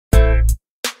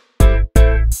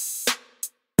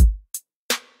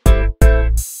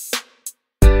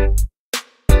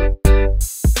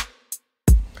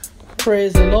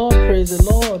Praise the Lord, praise the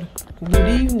Lord.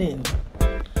 Good evening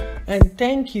and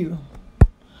thank you.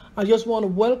 I just want to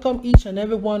welcome each and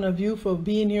every one of you for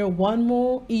being here one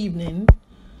more evening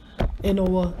in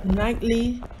our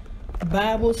nightly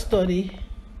Bible study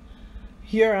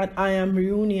here at I Am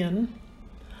Reunion.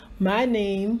 My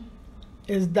name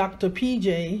is Dr.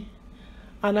 PJ,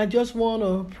 and I just want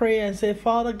to pray and say,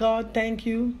 Father God, thank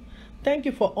you. Thank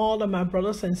you for all of my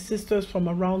brothers and sisters from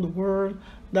around the world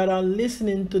that are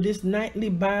listening to this nightly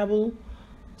Bible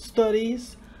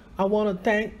studies. I want to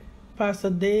thank Pastor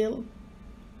Dale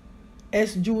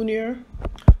S. Jr.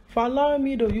 for allowing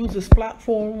me to use this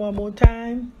platform one more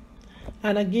time.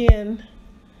 And again,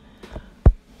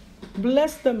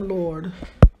 bless them, Lord,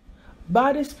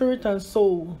 body, spirit, and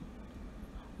soul,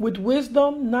 with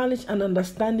wisdom, knowledge, and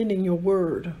understanding in your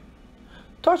word.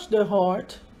 Touch their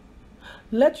heart.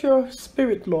 Let your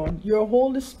spirit, Lord, your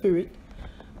Holy Spirit,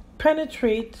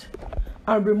 penetrate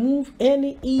and remove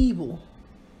any evil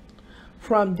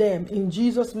from them. In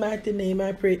Jesus' mighty name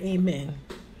I pray, amen.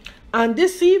 And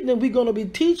this evening we're going to be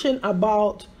teaching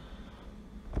about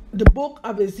the book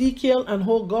of Ezekiel and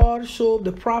how God showed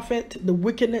the prophet the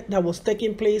wickedness that was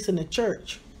taking place in the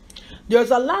church.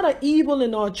 There's a lot of evil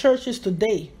in our churches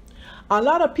today. A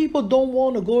lot of people don't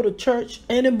want to go to church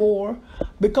anymore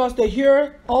because they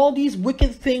hear all these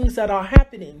wicked things that are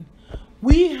happening.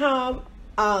 We have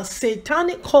a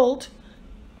satanic cult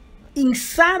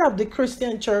inside of the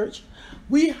Christian church.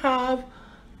 We have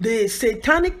the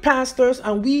satanic pastors,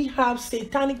 and we have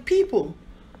satanic people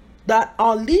that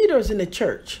are leaders in the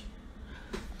church.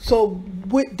 So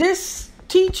with this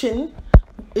teaching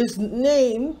is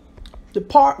named the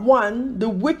part 1, the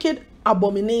wicked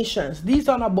abominations. These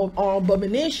are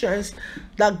abominations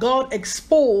that God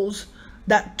exposed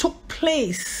that took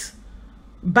place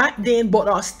back then but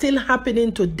are still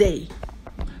happening today.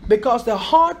 Because the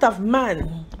heart of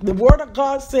man, the word of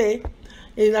God say,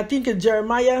 in I think in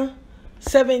Jeremiah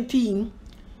 17,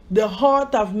 the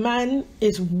heart of man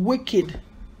is wicked,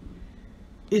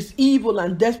 is evil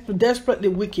and desperately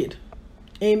wicked.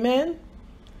 Amen.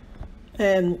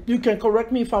 And you can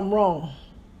correct me if I'm wrong.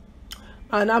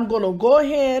 And I'm going to go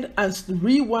ahead and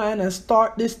rewind and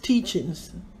start this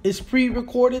teachings. It's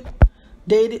pre-recorded,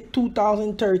 dated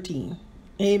 2013.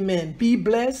 Amen. Be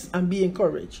blessed and be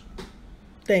encouraged.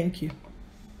 Thank you.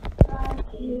 Any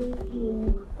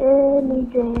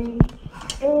day,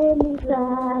 any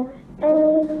time,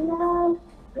 any night,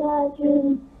 God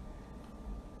you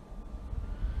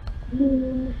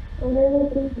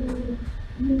everything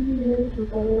you do,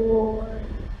 Lord.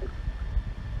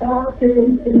 I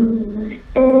can do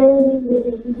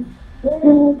anything,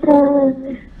 anytime,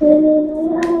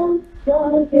 anyone.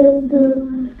 God can do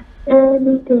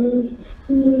anything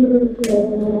you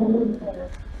can.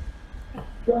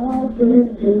 God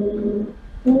can do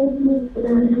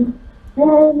anything,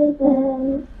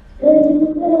 anytime,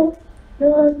 anywhere.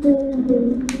 God can do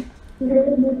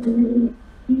anything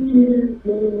you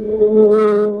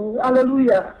can.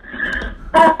 Hallelujah.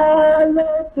 I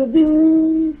love to be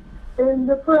in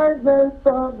the presence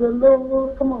of the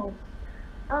Lord. Come on.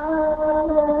 I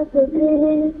love to be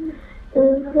in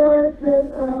the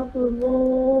presence of the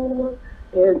Lord.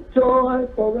 Enjoy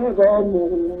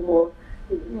forevermore.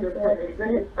 In the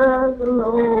presence of the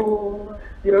Lord.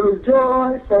 Your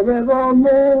joy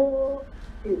forevermore.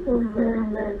 In the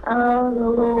presence of the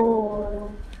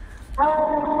Lord.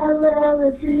 I love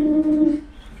to be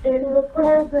in the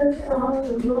presence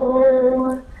of the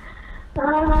Lord.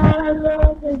 I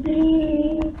love to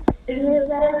be in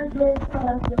the presence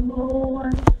of the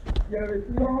Lord. There is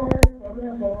joy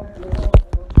forevermore.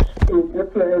 In the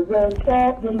presence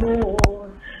of the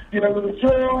Lord. There is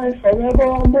joy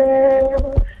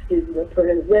forevermore. In the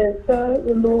presence of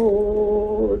the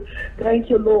Lord. Thank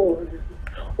you, Lord.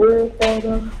 Oh,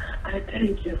 Father, I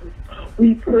thank you.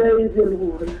 We praise you,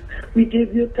 Lord. We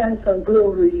give you thanks and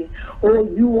glory. Oh,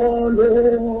 you are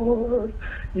Lord.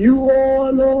 You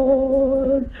are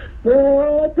Lord.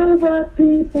 Whatever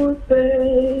people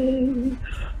say,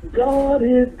 God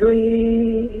is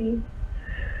great.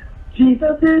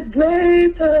 Jesus is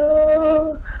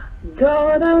greater.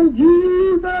 God and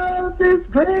Jesus is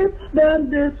greater than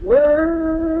this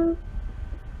world.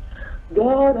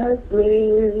 God is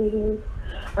great.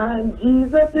 And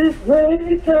Jesus is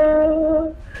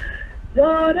greater.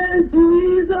 God and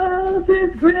Jesus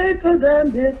is greater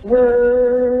than this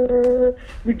world.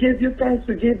 We give you thanks,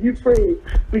 we give you praise,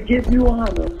 we give you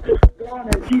honor.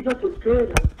 God and Jesus is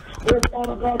greater. Oh,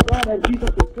 Father God, God, and Jesus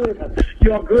is greater.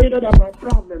 You are greater than my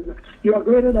problems. You are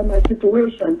greater than my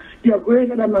situation. You are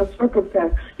greater than my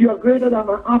circumstance. You are greater than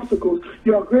my obstacles.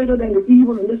 You are greater than the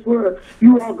evil in this world.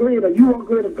 You are greater. You are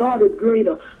greater. God is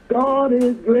greater. God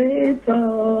is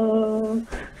greater.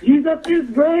 Jesus is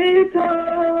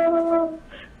greater.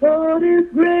 God is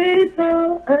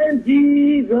greater. And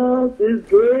Jesus is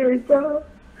greater.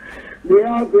 They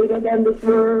are greater than this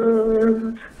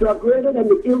world. They are greater than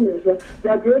the illness. They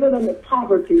are greater than the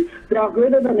poverty. They are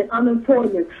greater than the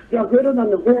unemployment. They are greater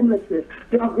than the homelessness.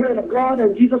 They are greater. God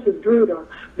and Jesus is greater.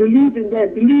 Believe in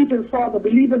that. Believe in Father.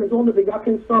 Believe in His only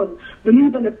begotten Son.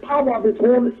 Believe in the power of His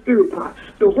Holy Spirit.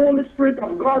 The Holy Spirit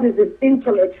of God is His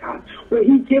intellect. Where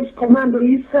He gives command.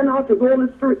 He sent out His Holy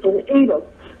Spirit to aid us.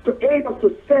 To aid us,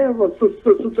 to save us,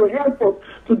 to help us,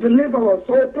 to deliver us.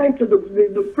 So thank you.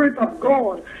 The Spirit of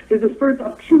God is the Spirit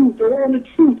of truth, the only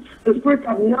truth, the Spirit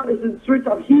of knowledge, the Spirit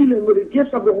of healing with the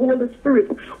gifts of the Holy Spirit.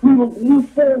 We will move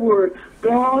forward.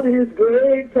 God is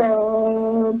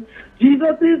greater.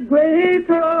 Jesus is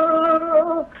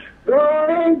greater.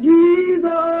 God,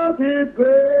 Jesus is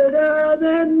greater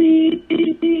than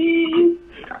me.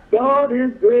 God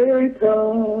is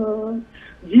greater.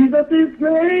 Jesus is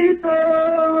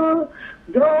greater.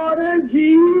 God and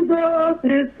Jesus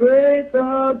is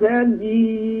greater than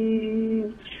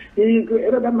me. He is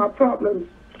greater than my problems.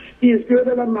 He is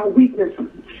greater than my weakness.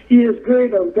 He is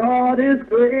greater. God is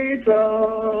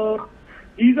greater.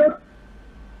 Jesus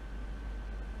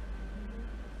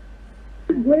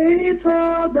is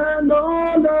greater than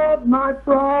all of my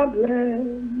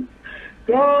problems.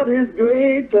 God is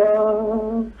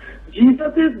greater.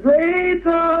 Jesus is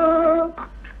greater.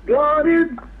 God is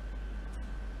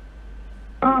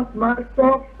of my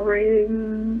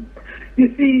suffering.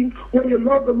 You see, when you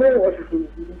love the Lord,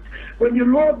 when you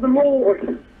love the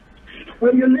Lord,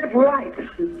 when you live right,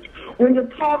 when you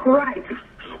talk right,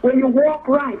 when you walk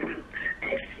right,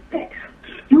 expect.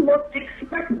 You must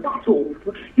expect battles.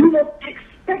 You must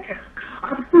expect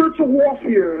a spiritual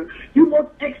warfare. You must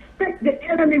expect the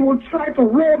enemy will try to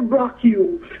roadblock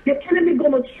you. The enemy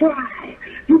gonna try.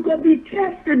 You're gonna be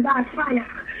tested by fire.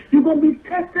 You're going to be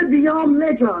tested beyond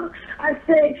measure. I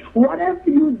say, whatever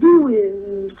you're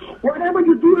doing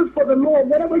for the Lord,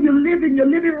 whatever you're living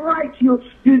right. You're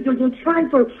trying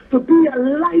to be a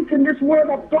light in this world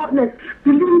of darkness.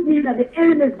 Believe me that the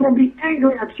enemy is going to be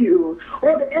angry at you.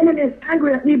 Or the enemy is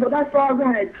angry at me, but that's all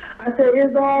right. I say,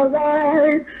 it's all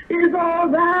right. It's all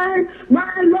right.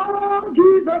 My Lord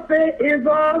Jesus said, it's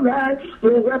all right.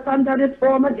 No weapon that is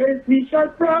formed against me shall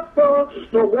prosper.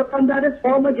 No weapon that is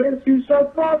formed against you shall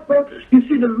prosper. You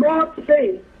see, the Lord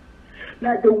says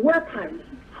that the weapon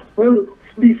will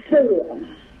be formed.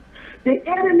 The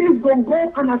enemy is going to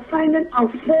go on assignment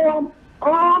and form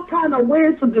all kind of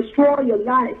ways to destroy your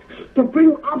life, to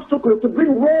bring obstacles, to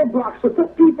bring roadblocks, to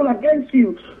put people against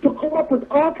you, to come up with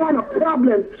all kind of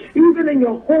problems, even in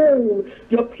your home,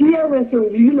 your parents, or,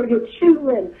 your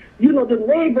children, the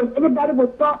neighbors. Everybody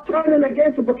will start turning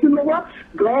against you. But you know what?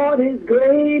 God is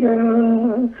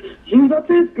greater. Jesus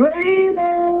is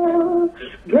greater.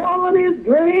 God is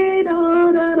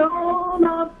greater than all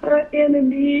of the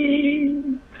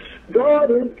enemies.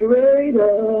 God is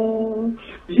greater.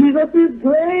 Jesus is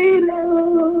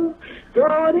greater.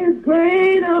 God is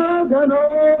greater than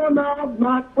all of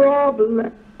my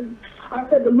problems. I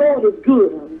said the Lord is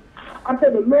good. I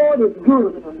said the Lord is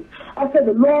good. I said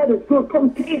the Lord is good.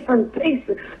 Come taste and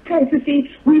taste. Taste. You see,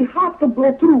 we have to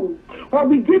go through. While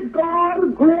we give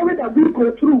God glory that we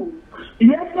go through.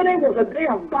 Yesterday was a day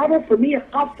of battle for me, an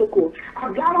obstacle.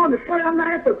 I got on the prayer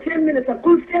line for 10 minutes. I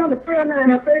couldn't stay on the prayer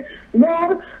line. I said,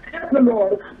 Lord, help me,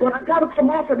 Lord. But I got to come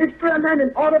off of this prayer line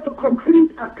in order to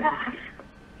complete a task.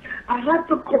 I have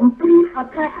to complete a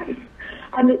task.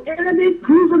 And the enemy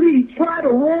usually try to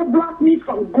roadblock me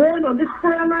from going on this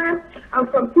prayer line and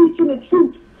from teaching the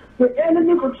truth. The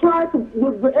enemy will try to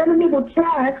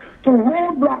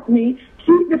roadblock me,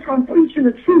 keep me from preaching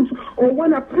the truth. Or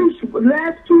when I preach the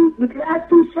last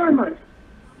three sermons,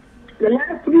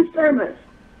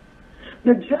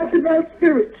 the Jezebel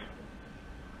spirit,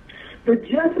 the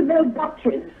Jezebel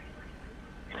doctrine,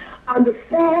 and the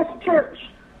false church,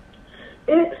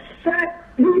 it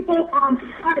set people on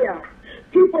fire.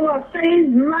 People are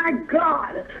saying, my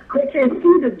God, they can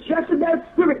see the Jezebel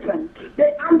spirit.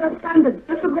 They understand the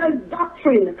Jezebel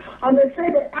doctrine. And they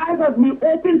say the eyes have been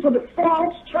opened to the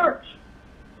false church,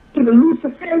 to the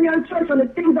Luciferian church, and the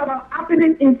things that are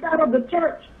happening inside of the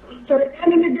church. So the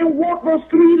enemy didn't want those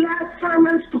 3 last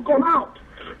sermons to come out.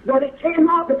 But it came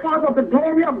out because of the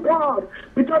glory of God,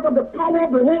 because of the power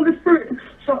of the Holy Spirit.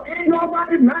 So ain't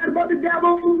nobody mad about the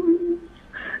devil.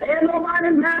 Ain't nobody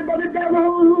mad but the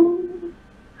devil.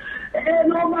 Ain't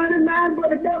nobody mad but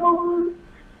the devil.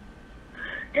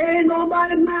 Ain't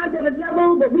nobody mad but the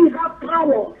devil, but we have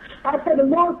power. I said the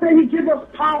Lord said he give us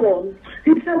power.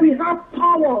 He said we have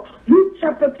power. Luke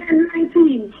chapter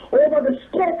 10:19 over the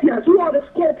scorpions. Who are the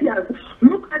scorpions?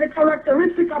 Look at the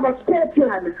characteristic of a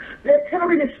scorpion. They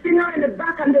carry the stinger in the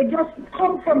back and they just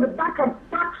come from the back of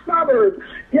backstabbers.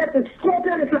 Yet the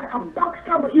scorpion is like a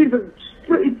backstabber. He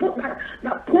put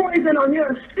that poison on you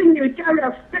and sting you. He carry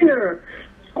a stinger.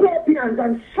 Scorpions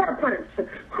and serpents,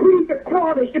 creepy,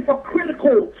 crawly,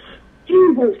 hypocritical,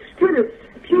 evil spirits,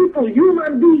 people,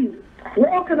 human beings,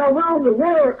 walking around the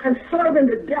world and serving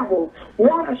the devil.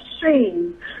 What a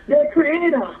shame. The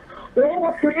creator,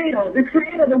 the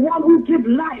creator, the one who gives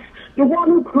life, the one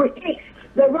who creates,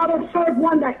 they rather serve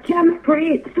one that cannot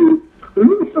create. See,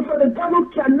 Lucifer, the devil,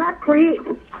 cannot create.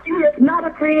 He is not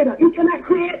a creator. He cannot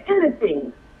create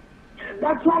anything.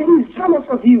 That's why he's jealous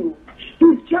of you.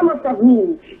 He's jealous of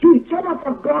me. He's jealous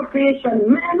of God's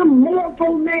creation. Man, a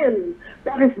mortal man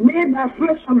that is made by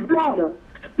flesh and blood.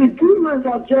 The demons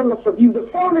are jealous of you. The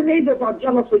fallen angels are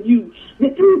jealous of you. The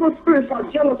evil spirits are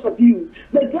jealous of you.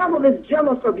 The devil is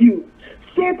jealous of you.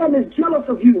 Satan is jealous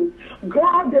of you.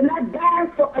 God did not die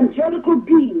for angelical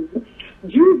beings.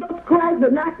 Jesus Christ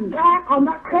did not die on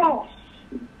that cross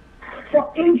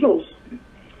for angels,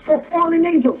 for fallen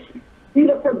angels,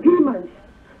 either for demons,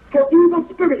 for evil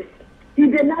spirits. He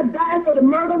did not die for the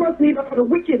murderers, neither for the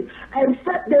wicked,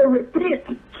 except they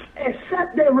repent.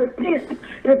 Except they repent.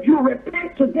 If you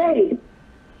repent today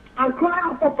and cry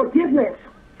out for forgiveness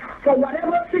for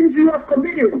whatever sins you have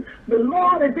committed, the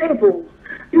Lord is able.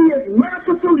 He is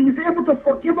merciful. He is able to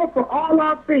forgive us for all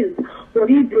our sins. But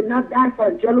he did not die for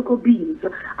angelical beings.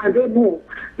 And they know,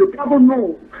 the devil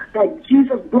knows that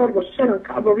Jesus' blood was shed on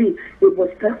Calvary. It was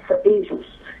not for angels.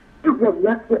 It was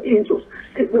not for angels.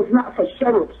 It was not for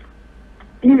cherubs.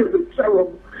 He is a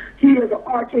cherub. He is an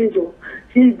archangel.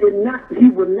 He is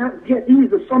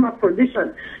the son of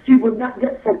perdition. He will not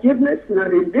get forgiveness,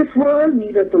 not in this world,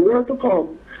 neither the world to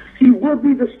come. He will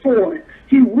be destroyed.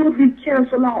 He will be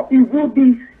canceled out. He will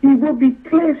be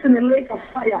placed in a lake of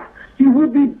fire. He will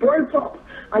be burnt up.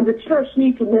 And the church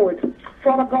needs to know it.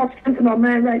 Father God, strengthen our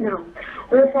man right now.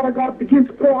 Oh, Father God, begin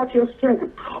to pour out your strength.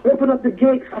 Open up the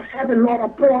gates of heaven, Lord,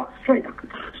 and pour out strength.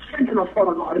 Strengthen us,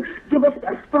 Father God. Give us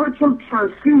that spiritual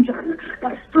transfusion,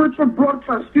 that spiritual blood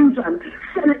transfusion.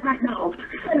 Send it right now.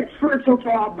 Send it spiritual to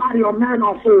our body, our man,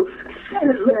 our soul.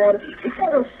 Send it, Lord.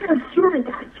 Send strength.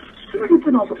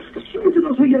 Strengthen us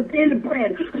with your daily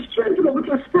bread. Strengthen us with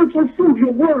your spiritual food,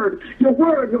 your word, your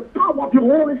power of your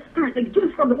Holy Spirit, the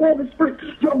gifts of the Holy Spirit,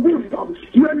 your wisdom,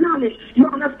 your knowledge,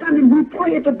 your understanding. We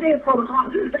pray today, Father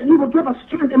God, that you will give us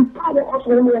strength, empower us,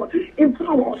 oh Lord.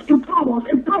 Empower us,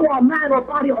 empower our mind, our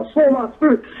body, our soul, our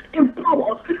spirit.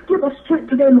 Empower us. Give us strength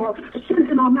today, Lord.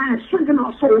 Strengthen our mind, strengthen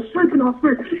our soul, strengthen our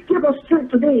spirit. Give us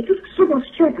strength today. Give us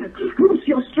strength. Loose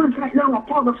your strength right now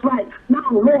upon us right now,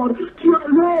 Lord. Dear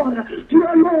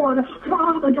Lord,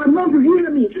 Father, I know you hear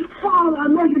me. Father, I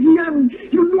know you hear me.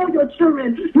 You know your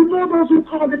children. You know those who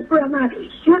call this prayer now.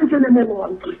 Strengthen them,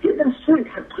 Lord. Give them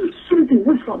strength. Strengthen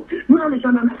wisdom, knowledge,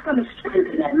 and understanding.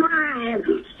 Strengthen that mind.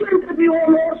 Strengthen me, oh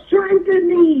Lord. Strengthen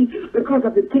me because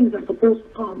of the things that are supposed to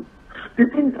come. The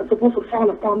things that are supposed to fall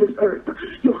upon this earth.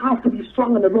 You have to be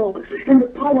strong in the Lord. In the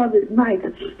power of his might.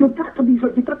 You've got to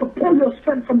pull your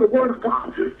strength from the word of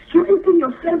God. Strengthen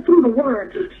yourself through the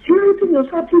word. Strengthen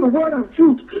yourself through the word of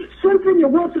truth. Strengthen your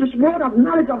word to this word of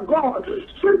knowledge of God.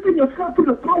 Strengthen yourself through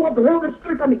the power of the Holy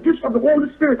Spirit and the gifts of the Holy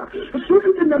Spirit.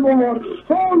 Strengthen them, oh Lord.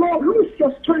 Oh Lord, loose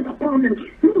your strength upon them.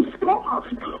 Loose, pour out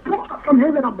from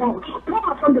heaven above. Pour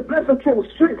out from the blessed throne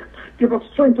strength. Give us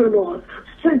strength, oh Lord.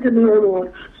 Strengthen me, oh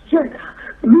Lord. Strength.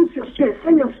 Loose your strength.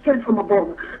 Send your strength from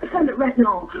above. Send it right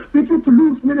now. Begin to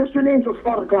loose ministering angels,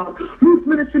 Father God. Loose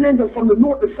ministering angels from the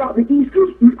north, the south, the east,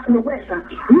 and the west.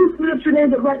 Loose ministering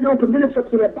angels right now to minister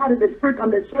to their body, their spirit,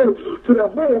 and their soul, to their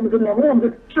homes,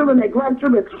 their children, their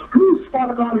grandchildren. Loose,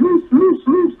 Father God. Loose.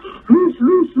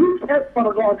 Help,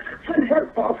 Father God. Send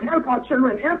help for us. Help our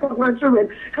children. Help our grandchildren.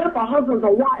 Help our husbands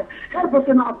and wives. Help us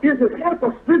in our business. Help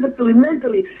us physically,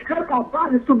 mentally. Help our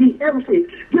bodies to be healthy.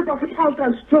 Give us health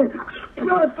and strength.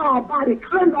 Purify our body,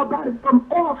 cleanse our body from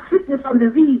all sickness and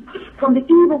disease, from the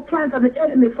evil plans of the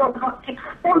enemy, from our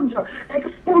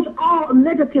expose all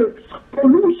negative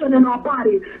pollution function in our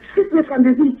body. Sickness and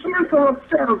disease, cancer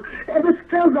cells, every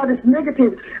cell that is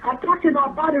negative, attacking our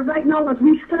body right now as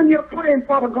we stand here praying,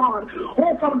 Father God.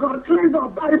 Oh, Father God, cleanse our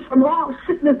bodies from all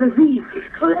sickness, disease.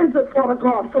 Cleanse it, Father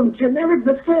God, from generic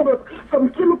disorders, from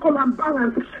chemical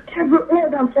imbalance, every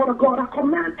organ, Father God. I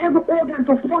command every organ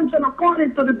to function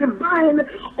according to the divine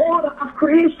order of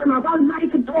creation of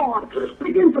Almighty God.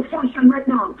 Begin to function right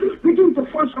now. Begin to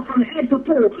function from head to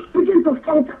toe. Begin to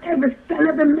function every cell,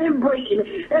 every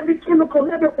membrane, every chemical,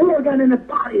 every organ in the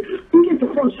body. Begin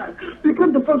to function.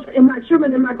 Begin to function in my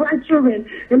children, in my grandchildren,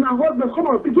 in my husband's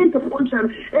home. Begin to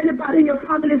function. Anybody in your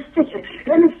family is sick.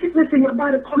 Any sickness in your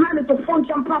body, command it to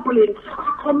function properly.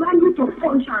 I command you to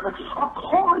function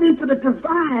according to the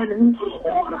divine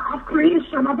order of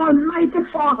creation of Almighty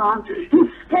Father. He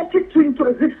spoke it into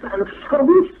existence. So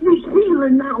we speak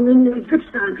healing now in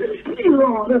existence. Heal,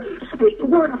 Lord. Speak the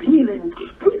word of healing.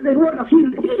 Speak the word of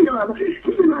healing.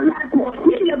 Heal my life, Lord.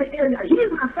 Heal every area. Heal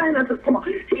my finances, Lord.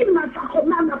 Heal my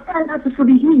command my finances to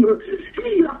be healed.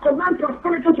 Heal, I command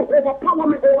prosperity to overpower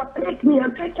me, overtake me,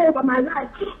 and take over my life.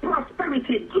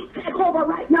 Prosperity. Take over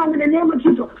right now in the name of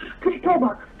Jesus. Take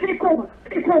over. Take over.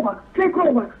 Take over. Take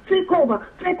over. Take over.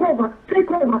 Take over.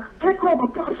 Take over. Take over.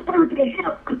 Prosperity,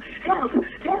 health, health,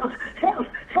 health, health,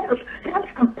 health, health,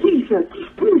 and peace.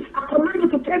 Please, I command you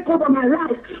to take over my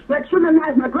life, my children's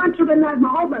life, my grandchildren's life, my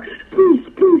husband. Please,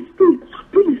 please, please,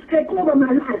 please take over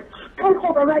my life. Take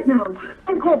over right now.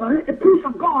 Take over. Let the peace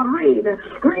of God reign.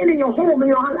 Reign in your home, in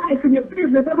your life, in your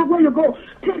business, everywhere you go.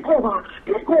 Take over.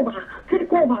 Take over.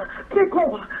 Take over. Take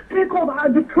over. Take over. I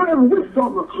declare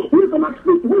wisdom. Wisdom, I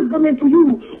speak wisdom into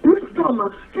you.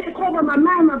 Wisdom. Take over my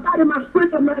mind, my body, my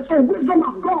spirit, and my soul. Wisdom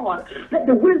of God. Let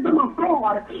the wisdom of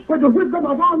God, with the wisdom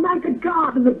of Almighty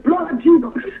God and the blood of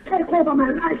Jesus, take over my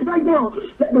life right now.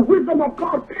 Let the wisdom of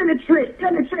God penetrate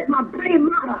my brain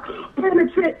matter,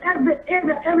 penetrate every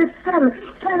area, every cell,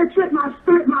 penetrate my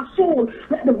spirit, my soul.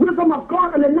 Let the wisdom of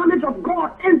God and the knowledge of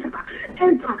God enter.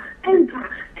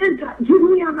 Give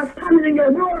me understanding in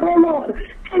your word, oh Lord.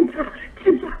 Enter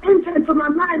into my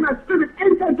mind, my spirit,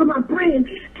 enter into my brain,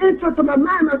 enter into my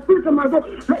mind, my spirit, and my soul.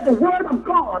 Let the word of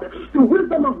God, the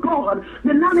wisdom of God,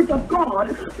 the knowledge of God,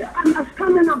 the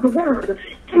understanding of the word,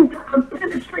 enter and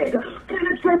penetrate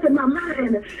in my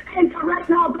mind. Enter right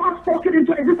now. God spoke it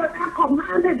into existence. I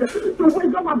commanded the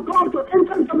wisdom of God to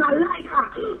enter into my life,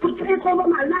 to take over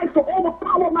my life, to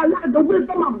overpower my life. The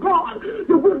wisdom of God,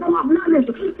 the wisdom of knowledge,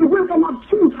 the wisdom of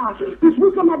truth, this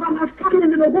wisdom of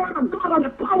understanding in the word of God and the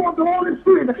power of the Holy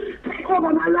Spirit. Take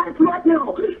over my life right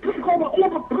now. Take over,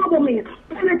 overpower me.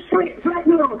 Penetrate right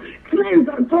now. Cleanse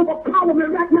and overpower me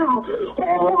right now.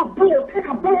 Oh, bold, take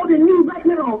a bold in me right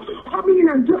now. Come in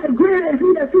and do it. Greater is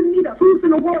he that's in me, that's who's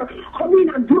in the world. Come in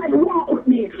and do it. Walk with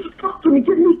me. Talk to me.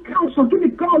 Give me counsel. Give me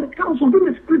godly counsel. Give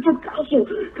me spiritual counsel.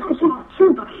 Counsel of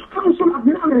truth. Counsel of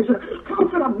knowledge.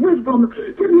 Counsel of wisdom.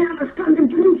 Give me understanding.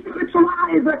 Give me spiritual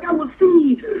eyes that I will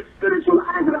see. Spiritual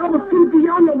eyes that I will see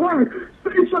beyond the word.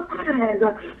 Spiritual eyes.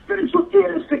 Spiritual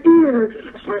ears to hear.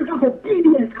 Spirit of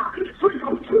obedience. Spirit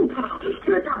of truth.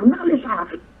 Spirit of knowledge.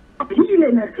 Of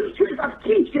healing, spirit of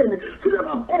teaching, spirit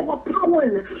of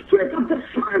overpowering, spirit of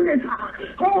discernment.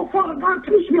 Oh, Father God,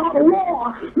 teach me how to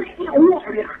war. Make me a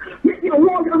warrior. Make me a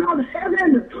warrior around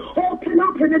heaven. Open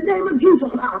up in the name of Jesus.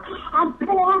 And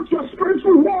pour out your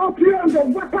spiritual warfare and the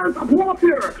weapons of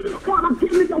warfare. Father,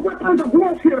 give me the weapons of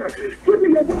warfare. Give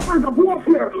me the weapons of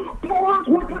warfare. Pour out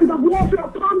weapons of warfare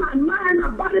upon my mind, my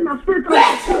body, my spirit, and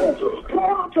my soul.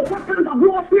 Pour out the weapons of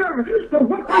warfare. The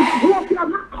weapons of warfare are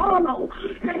not carnal.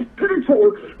 They're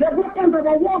spiritual. The weapons of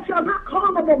a warfare are not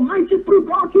carnal, but mighty through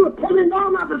God. You are pulling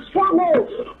down of the stronghold.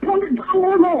 Pull it down,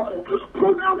 oh Lord.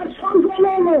 Pull down the stronghold,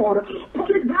 oh Lord.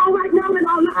 Pull it down right now in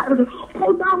our lives.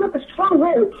 Pull down at the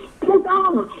stronghold. Pull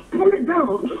down. Pull it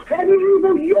down. Every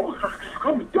evil yoke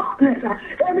of darkness.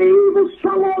 Every evil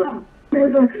stronghold of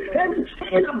every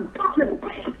chain of darkness.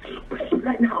 Break it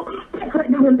right now. Break right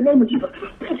now in the name of Jesus.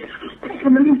 Break it. Break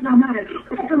and release my mind.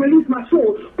 Break and release my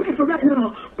soul. Break it right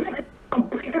now. Break it.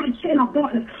 Break every chain of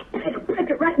darkness. Break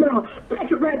it right now.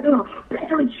 Break it right now. Break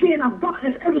every chain of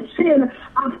darkness. Every chain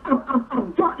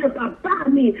of darkness that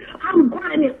bind me.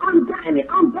 Unbind me. Unbind me.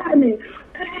 Unbind me.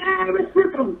 Every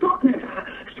spirit of darkness.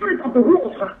 Spirit of the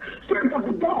wolf. Spirit of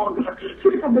the dog.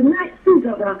 Spirit of the night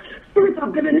season. Spirit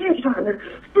of divination.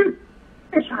 Spirit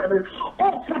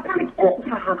all satanic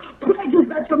altar, pledges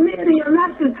that you made in your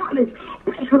life in college.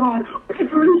 Break, Lord.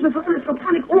 Break, release of every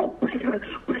satanic altar.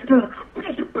 Break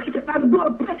it by the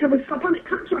blood. Break every satanic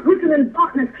contract written in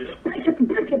darkness. Break it,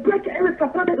 every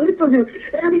satanic liturgy,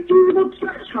 every evil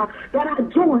church that I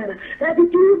join, every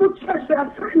evil church that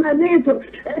I sign my name to,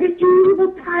 every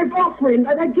evil tithe offering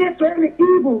that I give to every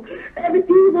evil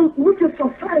wicked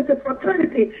society,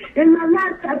 fraternity in my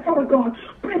lifetime, Father God.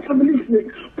 Break and release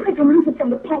me. Break and release me from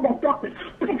the power of darkness.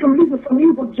 Break and release me from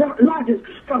evil lodges,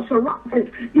 from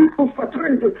sororities, evil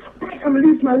fraternities. Break and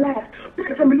release my life.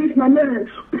 Break and release my mind.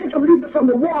 Break and release me from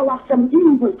the warlocks, from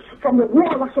evil, from the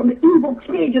warlocks, from the evil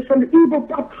cages, from the evil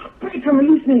thoughts. Break and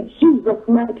release me in Jesus'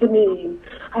 mighty name.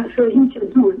 I say He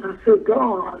can do it. I say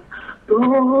God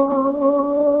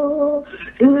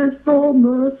is so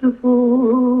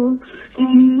merciful. He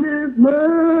is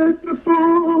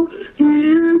merciful. He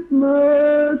is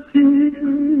mercy.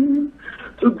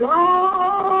 To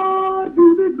God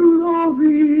be the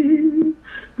glory.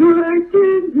 Great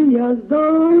things He has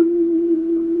done.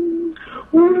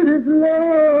 With His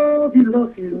love, He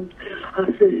loves you. I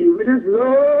say, with His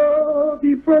love,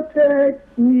 He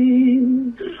protects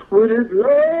me. With His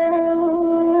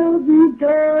love, He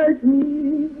guides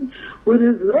me. With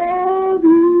His love,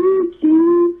 He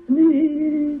keeps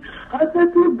me. I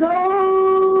said, to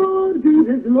God be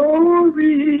the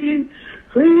glory.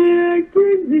 Great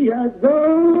things He has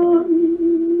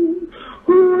done.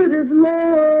 With His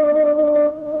love,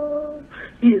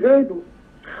 He's able.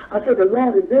 I said, the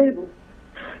Lord is able.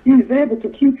 He's able to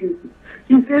keep you.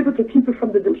 He's able to keep you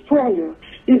from the destroyer.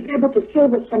 He's able to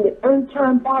save us from the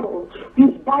end-time battle.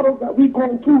 These battles that we're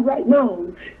going through right now.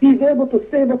 He's able to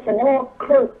save us from all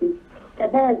curses,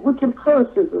 from all wicked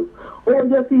curses. Oh,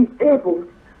 yes, He's able.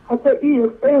 I said, He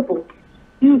is able.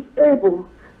 He's able.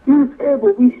 He's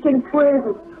able. We sing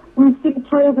praises. We sing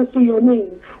praises to your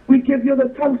name. We give you the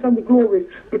thanks and the glory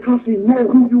because we know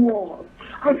who you are.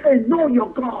 I say, know your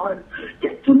God.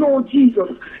 Get to know Jesus.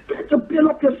 Get to build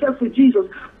up yourself with Jesus.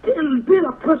 Build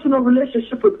a personal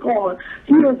relationship with God.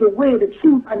 He is the way, the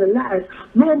truth, and the life.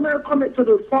 No man cometh to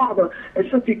the Father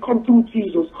except He come through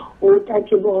Jesus. Oh,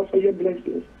 thank you, Lord, for your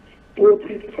blessings. Oh,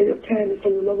 thank you for your kindness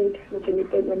and your loving kindness and your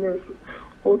tender mercy.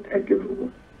 Oh, thank you,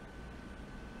 Lord.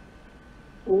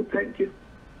 Oh, thank you.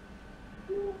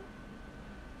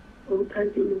 Oh,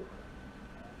 thank you,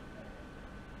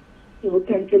 Lord. Oh,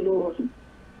 thank you, Lord.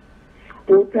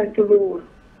 Oh, thank you, Lord.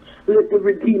 Let the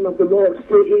Redeemer of the Lord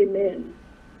say amen.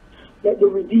 Let the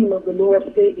Redeemer of the Lord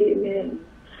say amen.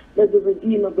 Let the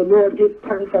Redeemer of the Lord give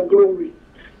thanks and glory.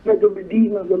 Let the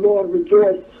Redeemer of the Lord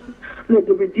rejoice. Let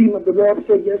the Redeemer of the Lord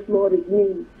say, yes, Lord, it's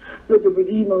me. Let the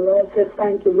Redeemer of the Lord say,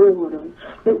 thank you, Lord.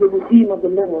 Let the Redeemer of the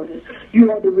Lord.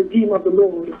 You are the Redeemer of the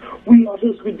Lord. We are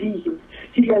His redeemed.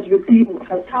 He has redeemed us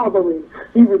at Calvary.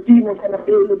 He redeemed us on a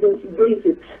daily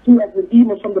basis. He has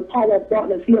redeemed us from the power of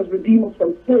darkness. He has redeemed us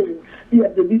from sin. He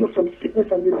has redeemed us from sickness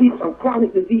and disease, from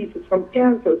chronic diseases, from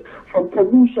cancers, from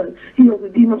pollution. He has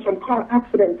redeemed us from car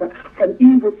accidents, from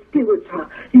evil spirits.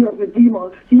 He has redeemed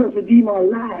us. He has redeemed our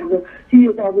lives. He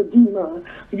is our Redeemer.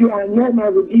 I know my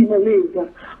Redeemer lives.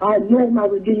 I know my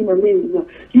Redeemer lives.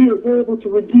 He is able to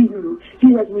redeem you.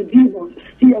 He has redeemed us.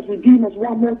 He has redeemed us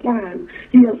one more time.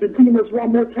 He has redeemed us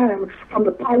one more time from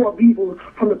the power of evil,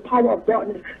 from the power of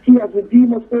darkness. He has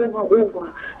redeemed us over and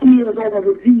over. He is our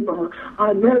Redeemer.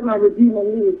 I know my Redeemer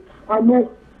lives. I know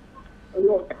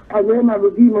my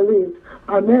Redeemer lives.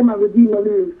 I know my Redeemer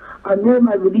lives. I know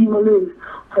my Redeemer lives.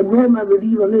 I know my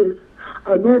Redeemer lives.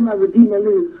 I know my Redeemer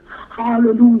lives.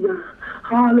 Hallelujah.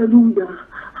 Hallelujah.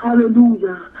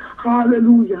 Hallelujah.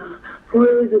 Hallelujah.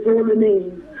 Praise His holy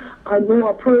name. I know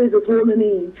I praise His holy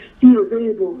name. He is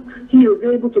able. He is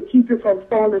able to keep you from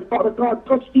falling. Father God,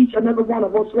 touch each and every one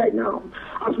of us right now.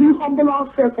 As we humble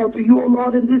ourselves unto you, O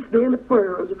Lord, in this daily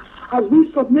prayers, as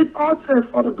we submit ourselves,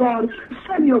 Father God,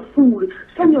 send your food,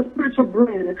 send your spiritual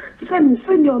bread, send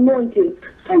your anointing.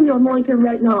 Send your anointing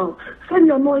right now. Send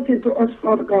your anointing to us,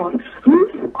 Father God.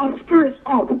 Lift our spirits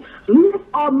up. Lift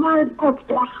our minds up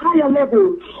to a higher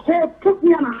level. Oh, put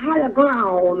me on a higher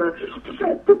ground.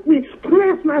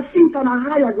 Place my feet on a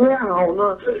higher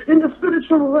ground. In the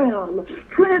spiritual realm.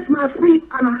 Place my feet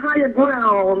on a higher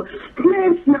ground.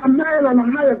 Place my mind on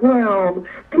a higher ground.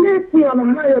 Place me on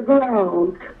a higher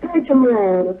ground. Thank you,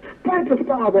 Lord. Thank you,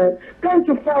 Father. Thank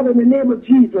you, Father, in the name of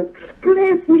Jesus.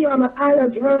 Place me on a higher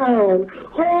ground.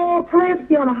 Oh, place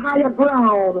me on a higher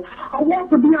ground. I want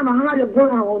to be on a higher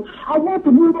ground. I want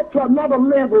to move up to another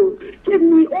level.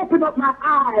 Open up my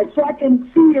eyes so I can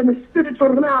see in the spiritual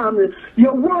realm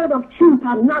your word of truth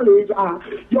and knowledge,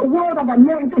 your word of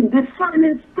anointing,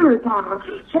 discerning spirit,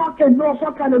 so I can know, so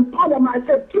I can empower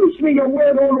myself. Teach me your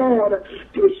word, oh Lord.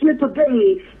 Teach me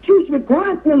today. Teach me,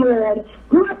 grant me, Lord.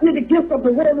 Grant me the gift of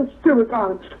the Holy Spirit,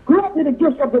 Grant me the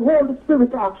gift of the Holy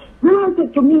Spirit, Grant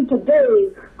it to me today.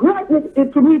 Grant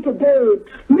it to me today.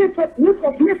 Lift up, lift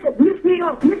up, lift up, lift me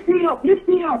up, lift me up, lift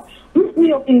me up, lift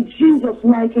me up in Jesus'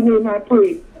 mighty name I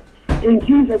pray. In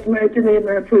Jesus' mighty name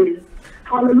I pray.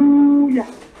 Hallelujah.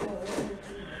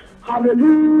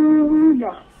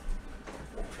 Hallelujah.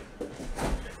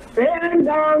 Send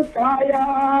down fire.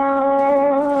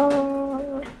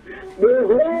 The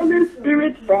Holy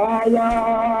Spirit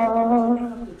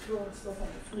fire.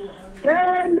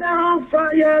 Send down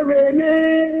fire,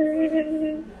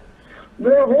 remain.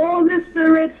 The Holy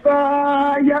Spirit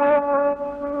fire.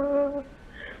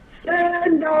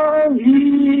 Send down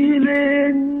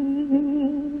healing.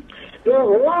 The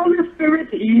Holy Spirit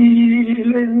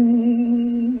healing.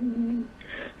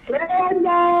 Send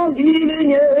down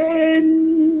healing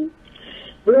in.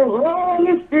 The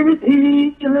Holy Spirit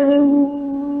healing.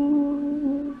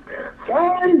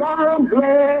 Send down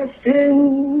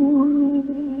blessing.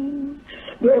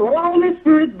 The Holy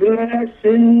Spirit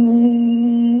blessing.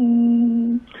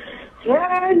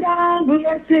 Send down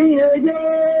blessing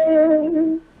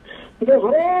again. The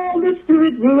Holy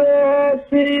Spirit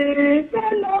blessing.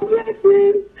 Send down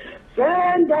blessing.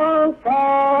 Send down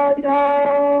fire.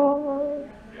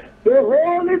 The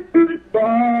Holy Spirit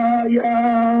fire.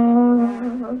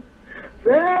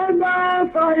 Send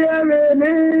down fire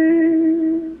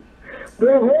remain.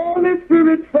 The Holy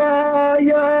Spirit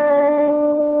fire.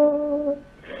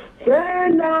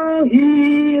 Send down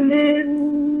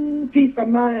healing, peace of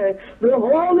mind. The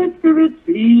Holy Spirit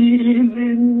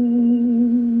healing.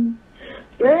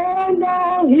 Send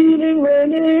down healing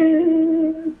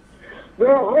raining.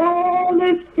 The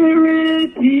Holy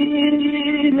Spirit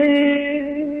healing.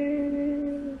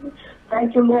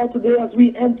 Thank you, Lord, today as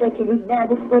we enter to this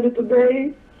Bible study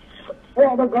today.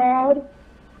 Father God,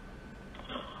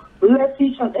 bless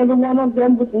each and every one of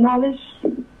them with knowledge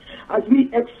as we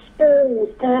expose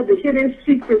all the hidden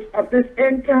secrets of this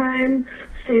end time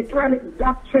satanic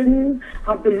doctrine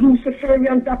of the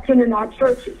Luciferian doctrine in our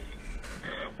churches.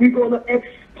 We're going to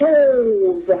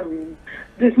expose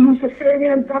this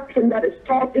Luciferian doctrine that is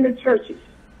taught in the churches.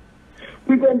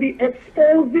 We're going to be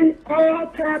exposing all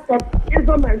types of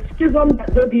ism and schism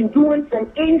that they've been doing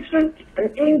from ancient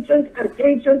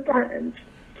times.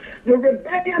 The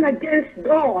rebellion against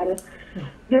God,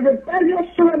 the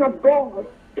rebellious children of God,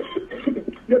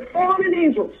 the fallen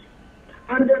angels,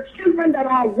 and the children that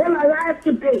are well alive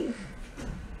today,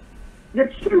 the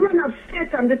children of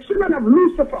Satan, the children of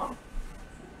Lucifer,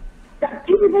 that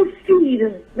evil seed,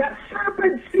 that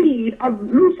serpent seed of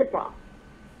Lucifer,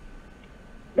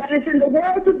 that is in the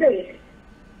world today.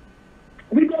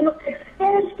 We're going to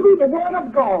expose through the word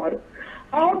of God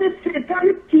all the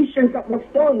satanic teachings that was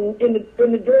done in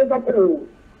the days of old.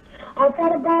 And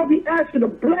Father God, we ask you to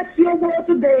bless your word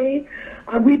today,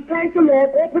 and we thank you,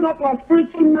 Lord. Open up our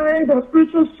spiritual mind, our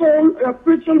spiritual soul, our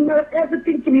spiritual mind,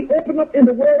 everything to be opened up in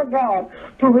the word of God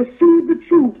to receive the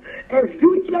truth.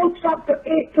 Ezekiel chapter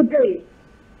 8 today.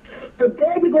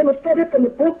 Today we're going to study from the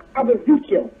book of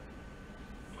Ezekiel.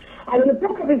 And in the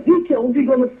book of Ezekiel, we're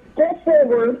going to go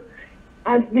forward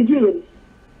and begin.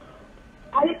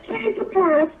 And it came to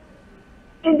pass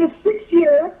in the 6th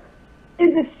year,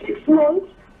 in the 6th month,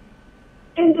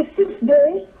 in the 6th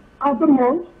day of the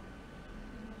month,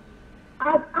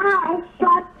 as I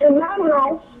sat in my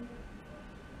house,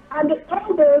 and the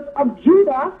elders of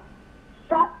Judah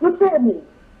sat before me,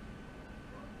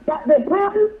 that the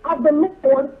hand of the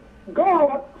Lord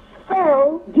God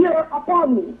fell there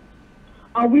upon me.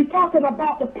 Are we talking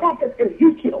about the prophet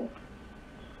Ezekiel?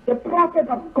 The prophet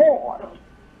of God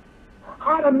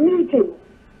had a meeting.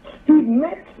 He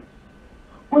met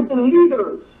with the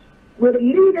leaders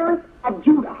of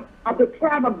Judah, of the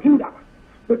tribe of Judah.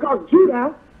 Because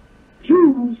Jews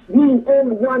mean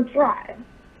only one tribe.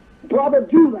 Brother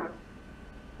Judah.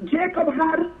 Jacob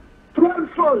had 12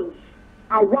 sons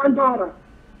and one daughter.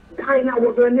 Dinah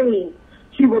was her name.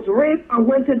 She was raped and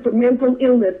went into mental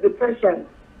illness, depression,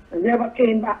 and never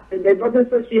came back. The brother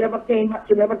said she never came back,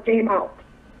 she never came out.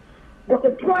 But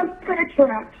the 12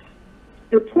 patriarchs,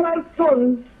 the 12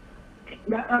 sons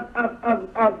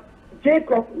of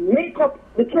Jacob make up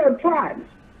the 12 tribes.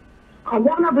 And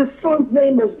one of his sons'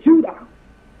 name was Judah.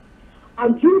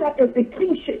 And Judah is the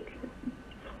kingship,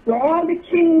 where all the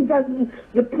kings and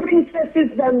the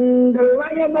princesses and the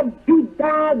Lion of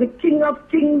Judah, the King of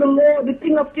Kings, the Lord, the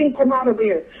King of Kings come out of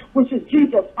there, which is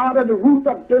Jesus, out of the root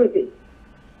of David.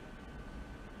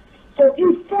 So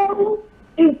he fell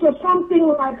into something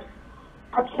like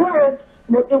a trance,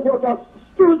 but it was a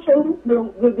spiritual,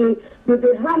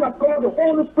 the hand of God, the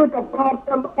Holy Spirit of God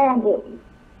fell upon him.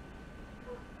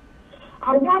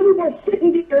 And while he was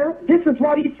sitting there, this is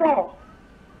what he saw.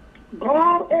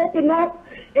 God opened up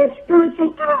his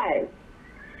spiritual eyes.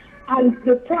 And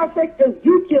the prophet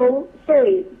Ezekiel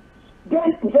says,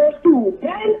 then, verse 2,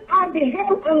 then I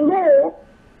beheld, and lo,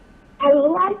 and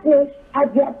likeness as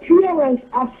the appearance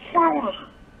of fire.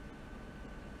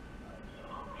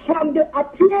 From the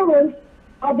appearance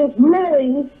of his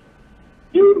loins,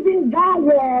 even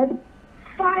downward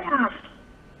fire.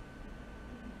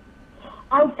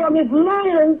 And from his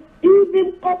loins,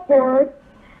 even upward,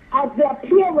 as the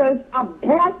appearance of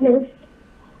brightness,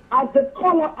 as the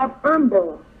color of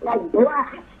amber, like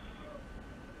brass.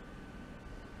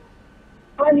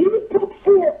 And he put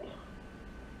forth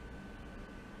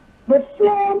the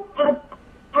form of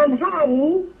an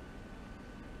hand,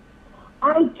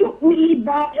 and took me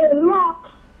by a lock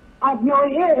of my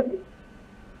head,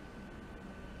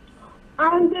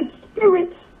 and the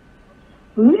Spirit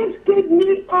lifted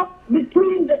me up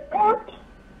between the earth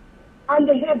and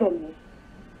the heavens,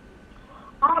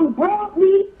 and brought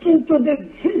me into the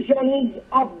visions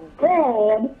of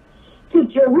God to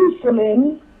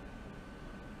Jerusalem,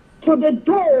 to the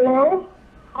door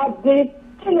of the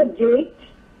inner gate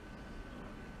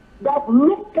that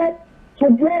looked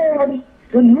toward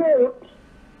the north,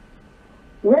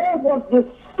 where was the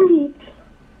seat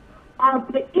of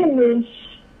the image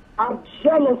of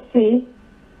jealousy,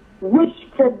 which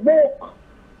provoked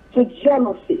to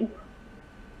jealousy.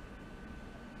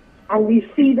 And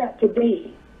we see that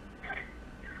today.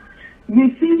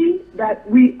 We see that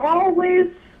we always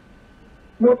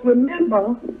must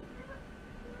remember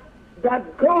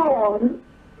that God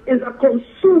is a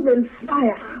consuming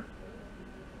fire,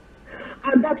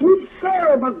 and that we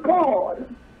serve a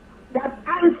God that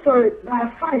answered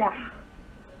by fire.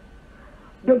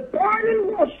 The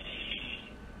burning bush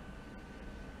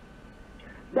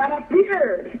that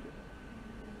appeared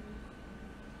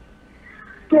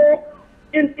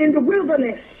in the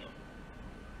wilderness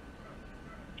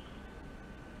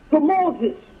to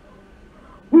Moses,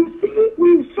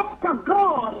 we saw a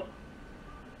God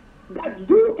that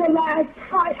utilized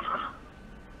fire.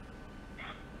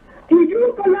 He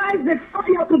utilized the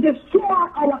fire to destroy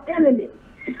our enemies.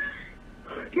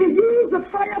 He used the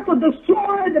fire to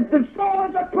destroy the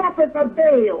prophets of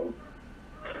Baal.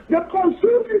 The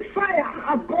consuming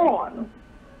fire of God.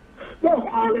 The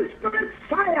Holy Spirit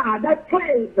fire that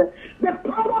cleanses. The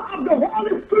power of the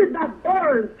Holy Spirit that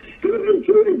burns. Even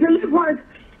through deliverance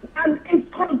and is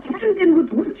contending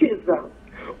with witches.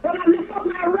 When I lift up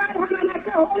my right hand and I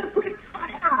say, Holy Spirit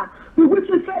fire, the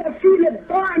witches say to feel it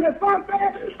burn. The first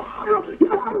say, oh,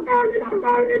 I'm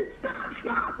burning.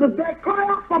 Stop. They cry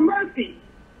out for mercy.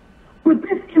 With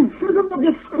this invisible,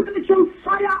 the spiritual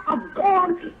fire of God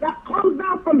that comes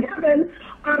down from heaven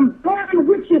and burn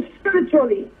witches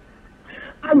spiritually.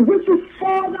 And witches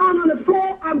fall down on the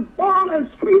floor and bawl and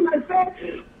scream and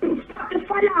say, stop the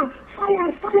fire,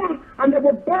 fire, fire. And they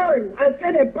will burn and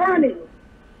say they're burning.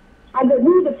 And they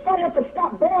need the fire to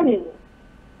stop burning.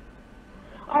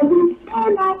 And we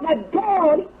found out that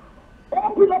God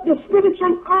opened up the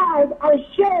spiritual eyes and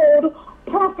showed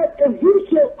Prophet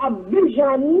Ezekiel a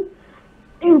vision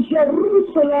in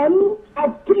Jerusalem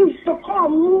of things to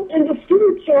come in the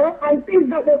future and things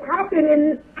that was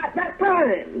happening at that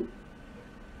time.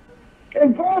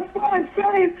 In verse 4 it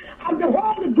says, and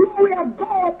behold, the glory of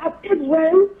God of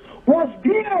Israel was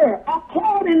there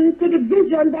according to the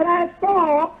vision that I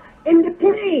saw in the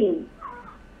plain,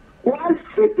 while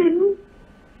sitting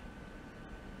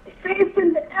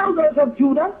facing the elders of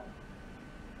Judah,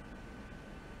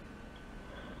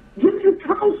 giving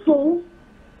counsel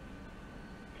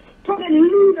to the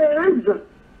leaders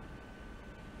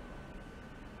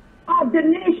of the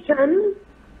nation,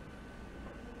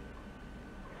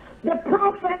 the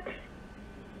prophet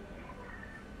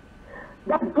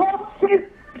that God sent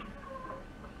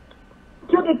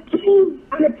to the kings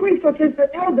and the priestesses, the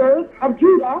elders of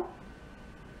Judah,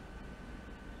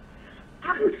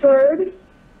 answered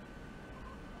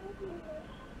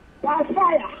by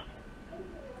fire.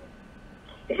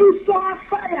 He saw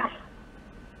fire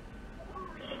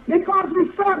because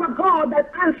we serve a God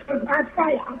that answers by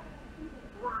fire.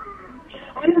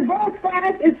 And in verse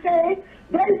 5 it says,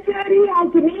 then said he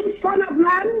unto me, Son of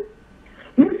man,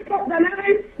 lift up thine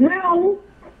eyes now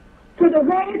to the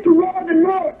way toward the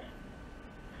north.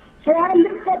 So I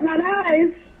lift up mine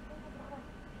eyes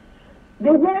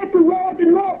the way toward the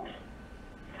north,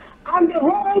 and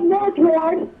behold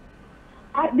northward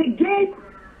at the gate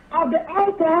of the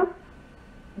altar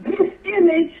this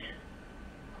image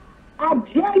of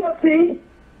jealousy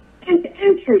in the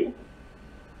entry.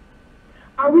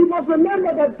 And we must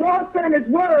remember that God said in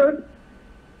his word,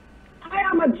 I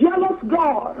am a jealous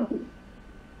God,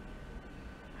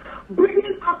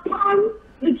 bringing upon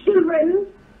the children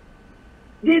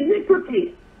the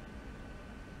iniquity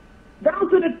down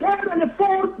to the third and the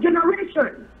fourth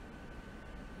generation.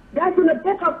 That's in the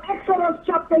book of Exodus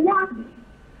chapter 1.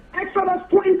 Exodus Exodus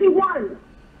 21.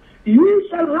 You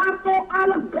shall have no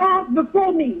other God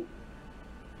before me.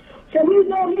 So we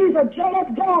know he's a jealous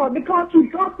God because he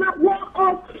does not want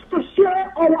us to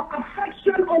share our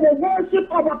affection, our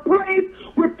worship, our praise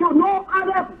with no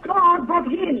other God but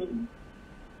him.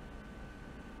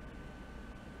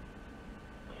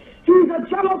 He's a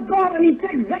jealous God and he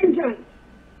takes vengeance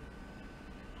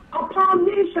upon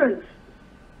nations.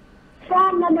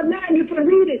 Psalm number 9, you can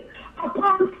read it.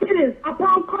 Upon cities,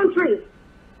 upon countries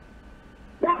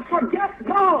that forget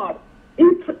God, they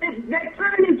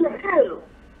turn into hell.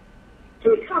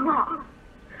 Ikama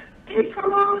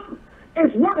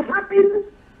is what happens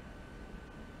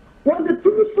when the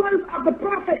two sons of the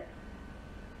prophet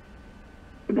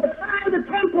beside the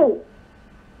temple.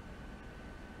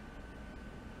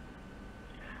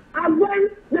 And when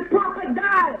the prophet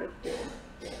died,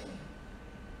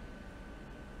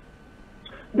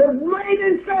 the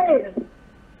maiden said,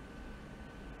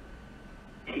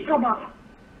 Ikama,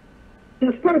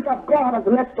 the Spirit of God has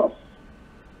left us.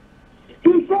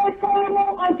 He said,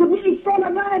 Follow unto me, son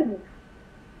of man.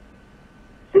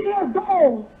 See as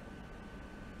though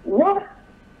what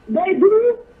they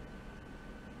do.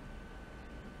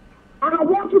 And I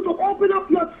want you to open up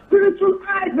your spiritual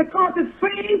eyes because the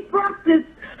same practice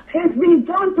has been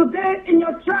done today in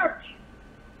your church.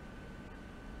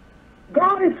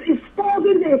 God is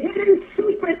exposing the hidden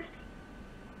secrets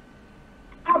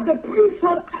of the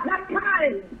priesthood at that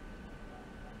time.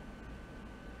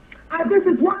 And this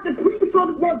is what the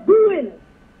priesthood was doing.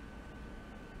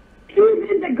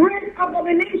 Even the great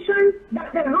abomination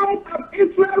that the house of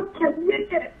Israel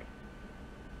committed.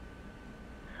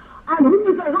 And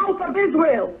who is the house of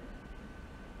Israel?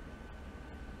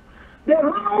 The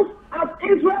house of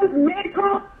Israel make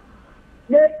up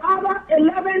the other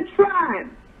 11 tribes.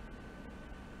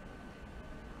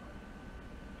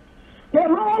 The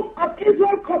house of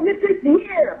Israel committed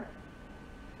here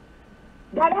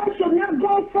that I should not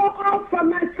go far out from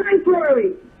my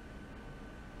sanctuary.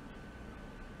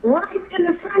 Right in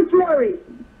the sanctuary.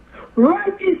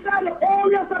 Right inside the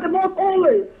holiest of the most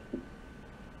holy.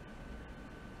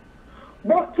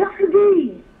 But turn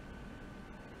thee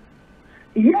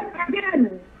yet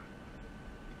again,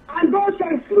 and thou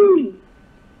shalt see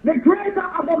the greater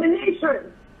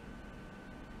abomination.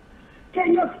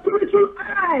 Can your spiritual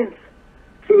eyes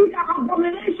see the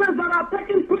abominations that are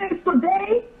taking place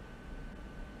today?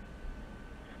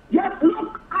 Just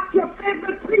look at your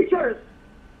favorite preachers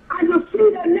and you see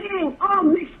their name all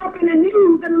mixed up in the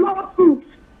news and lawsuits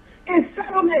and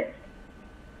settlements,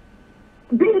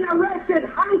 being arrested,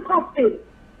 handcuffed,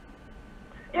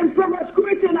 in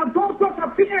promiscuity and adulterous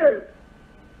affairs,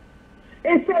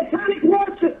 in satanic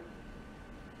worship.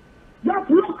 Just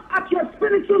look at your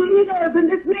spiritual leaders in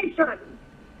this nation.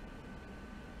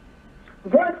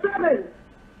 Verse 7.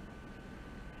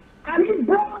 And he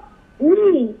brought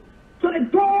me to the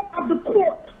door of the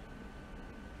court.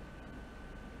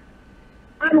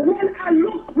 And when I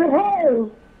looked,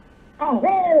 behold, a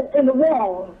hole in the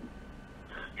wall.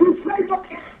 He said to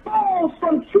expose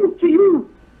some truth to you.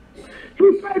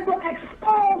 He said to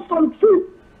expose some truth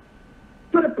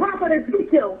to the prophet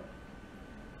Ezekiel.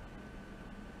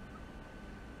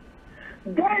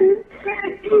 Then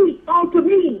said he unto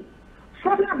me,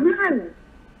 Son of man,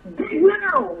 dig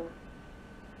now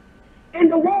in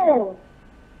the wall.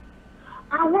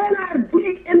 And when I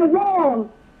dig in the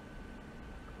wall,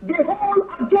 behold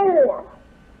a door.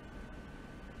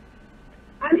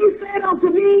 And he said unto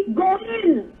me, Go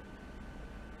in.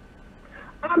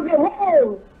 And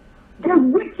behold, the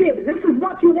wicked, this is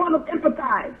what you want to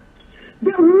empathize,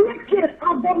 the wicked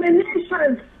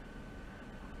abominations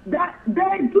that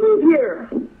they do here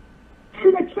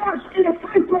in the church, in the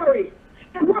sanctuary,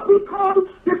 in what we call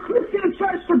the Christian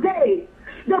church today,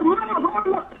 the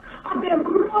harlot of the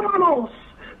Romanos,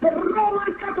 the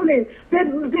Roman Catholic, the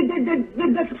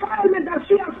defilement that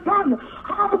she has done,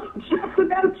 how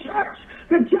Jezebel church,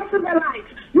 the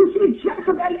Jezebelites, you see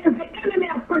Jezebel is the enemy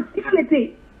of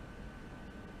Christianity.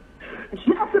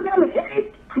 Jezebel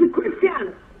hates the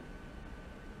Christians.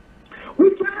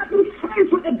 We cannot be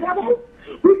friends with the devil.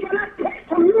 We cannot take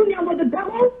communion with the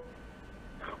devil.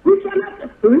 We cannot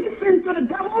listen to the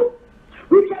devil.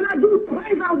 We cannot do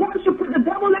praise and worship with the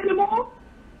devil anymore.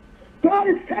 God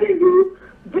is telling you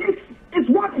this is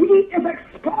what he is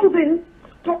exposing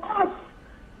to us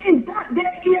in that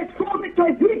day. He exposed it to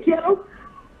Ezekiel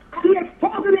and he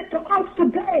exposing it to us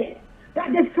today.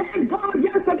 That the same God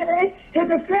yesterday is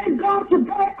the same God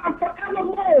today and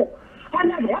forevermore.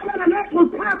 And that heaven and earth will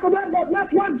pass away, but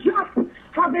not one just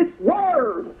have his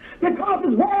word. Because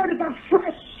his word is a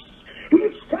fresh.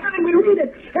 Each time we read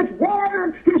it, his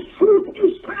word, his truth,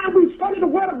 each time we study the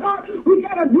word of God,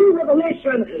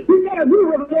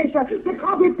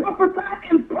 because we prophesy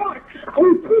in part and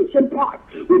we preach in part.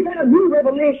 We get a new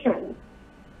revelation.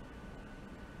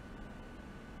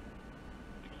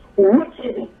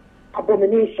 Wicked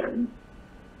abominations,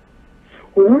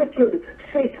 wicked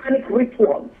satanic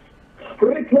rituals,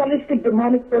 ritualistic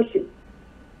demonic worship,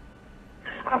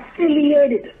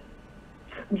 affiliated,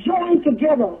 joined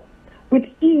together with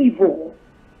evil,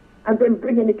 and then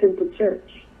bringing it into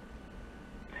church.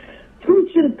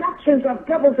 Preaching doctrines of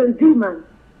devils and demons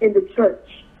in the church.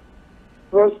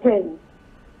 Verse 10.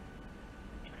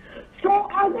 So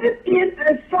I went in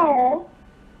and saw,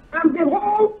 and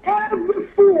behold, every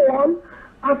form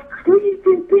of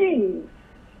creeping things.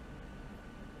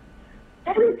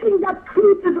 Anything that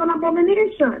creeps is an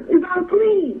abomination, is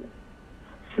unclean.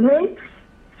 Snakes,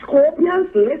 scorpions,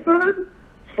 lizards,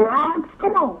 frogs,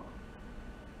 come on.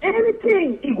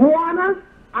 Anything, iguanas,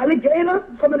 alligators,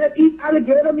 some of them eat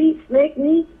alligator meat, snake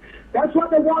meat. That's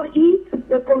what they want to eat.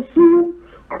 They consume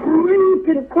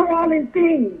creeping, crawling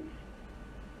things.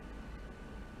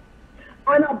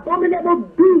 An abominable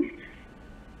beast.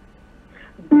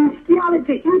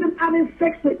 Bestiality, even having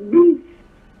sex with beasts.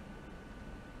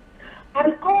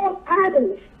 And all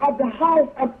idols of the house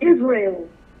of Israel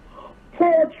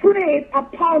portrayed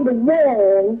upon the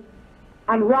wall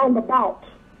and round about.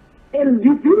 If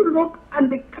you look at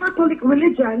the Catholic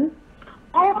religion,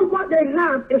 all what they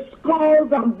have is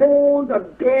skulls and bones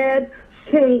of dead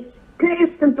saints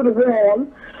placed into the wall,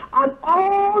 and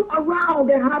all around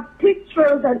they have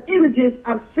pictures and images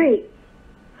of saints.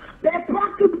 They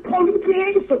practice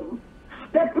polytheism.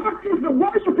 They practice the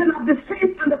worshiping of the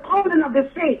saints and the calling of the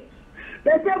saints.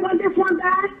 They say when this one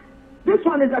died, this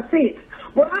one is a saint.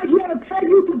 But I'm here to tell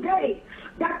you today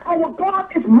that our God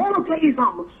is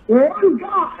monotheism, one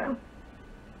God.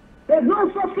 There's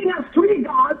no such thing as three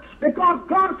gods, because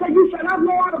God said you shall have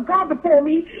no other God before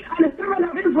me, and the children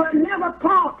of Israel never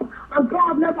taught, and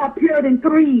God never appeared in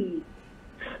three.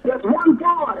 There's one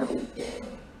God,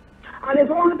 and his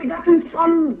only begotten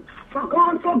Son. For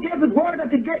God so gave his word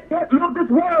that he loved this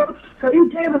world, so he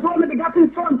gave his only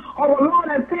begotten Son, our Lord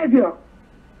and Savior.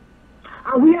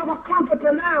 And we have a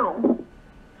comforter now.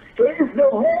 It is the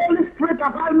Holy Spirit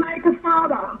of Almighty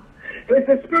Father. It's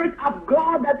the Spirit of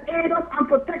God that aids us and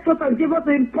protects us and gives us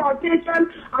the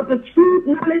impartation of the truth,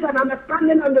 knowledge, and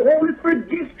understanding and the Holy Spirit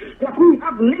gifts that we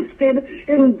have listed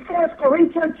in 1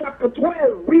 Corinthians chapter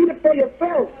 12. Read it for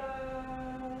yourself.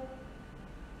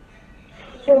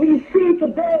 So we see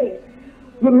today,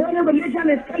 the modern religion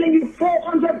is telling you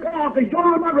 400 gods. The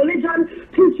Yoruba religion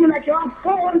teaches you like you have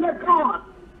 400 gods.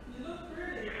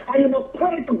 And you must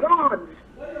pray to gods.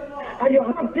 And you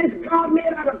have this God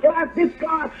made out of glass, this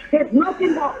God. It's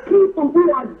nothing but people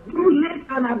who are lived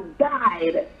and have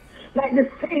died. Like the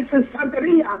saints in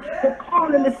Santeria, the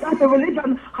calling the Santa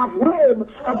religion of Rome,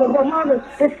 of the Romanos,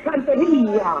 is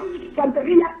Santeria.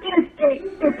 Santeria is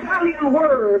an Italian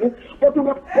word, but it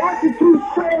was brought into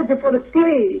service for the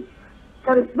slaves,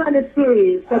 for the Spanish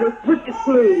slaves, for the British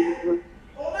slaves.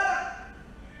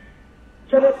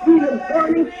 So they're even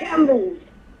burning candles,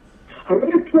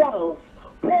 rituals,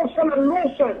 potion and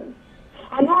lotion,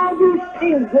 and all these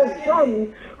things were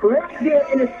done right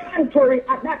there in the sanctuary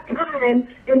at that time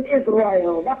in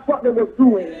Israel. That's what they were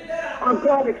doing. And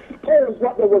God exposed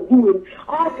what they were doing.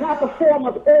 All types of form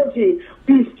of orgy,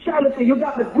 bestiality. You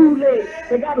got the boule.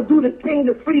 They got to do the thing,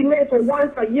 the Freemason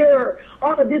once a year.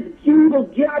 All of this feudal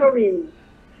gathering.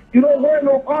 You don't wear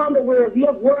no underwear. You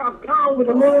don't wear a gown with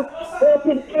a little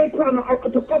open apron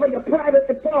to cover your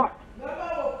private part.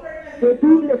 They're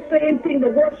doing the same thing. They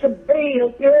worship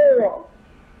Baal, Peor.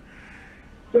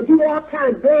 They do all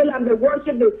kinds of Baal, and they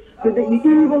worship the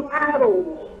evil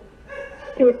idols.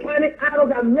 Satanic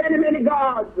idols have many, many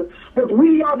gods. But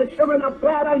we are the children of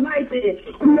God Almighty.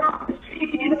 We are the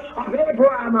seed of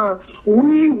Abraham.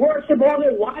 We worship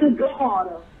only one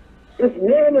God. His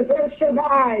name is El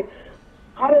Shaddai.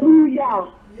 Hallelujah.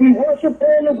 We worship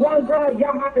only one God,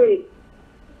 Yahweh.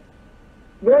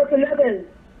 Verse 11.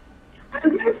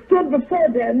 And there stood before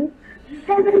them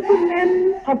 70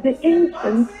 men of the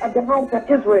ancients of the house of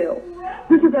Israel.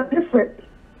 This is a difference,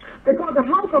 because the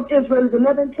house of Israel is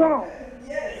 11 tribes.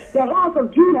 The house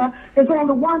of Judah is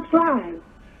only one tribe.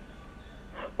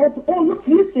 But look,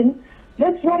 listen,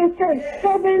 that's what it says.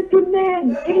 70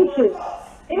 men, ancients,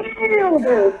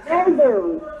 elders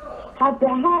of the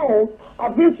house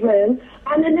of Israel,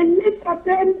 and in the midst of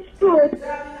them stood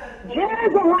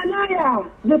Jezebaniah,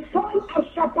 the son of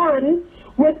Shaphan,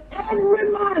 with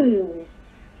every man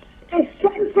a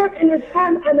censer in his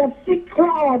hand and a thick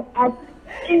cloud of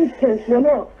incense went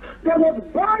up. There was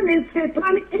burning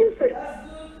satanic incense.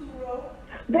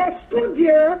 They stood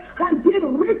there and did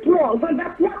rituals, and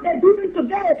that's what they're doing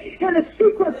today in a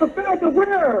secret society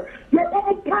where your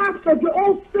own pastors, your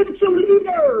own spiritual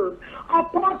leaders are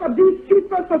part of these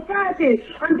secret societies,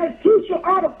 and they teach you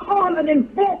how to call and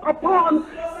invoke upon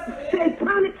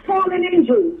satanic fallen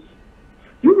angels.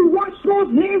 You watch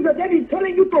those names that they be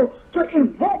telling you to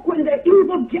invoke when the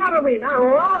evil gathering, and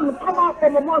run, come out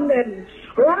from among them.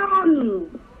 Run,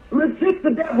 resist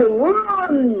the devil,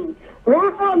 run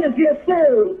is your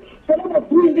soul. So they were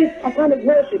doing this satanic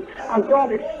worship, and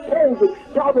God exposed it.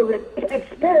 God will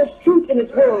expose truth in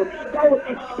His word. God will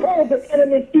expose the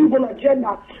enemy's evil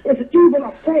agenda. It's evil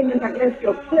assignment against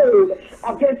your soul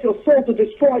to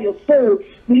destroy your soul.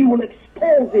 You will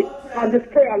expose it on this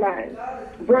prayer line.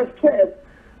 Verse 12.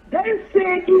 Then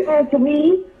said he unto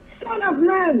me, Son of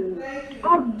man,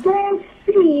 hast thou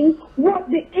seen what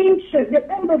the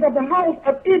elders of the house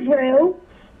of Israel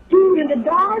do in the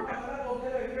dark?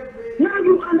 Now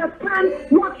you understand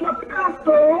what your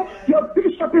pastor, your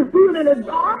bishop is doing in the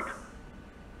dark?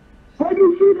 When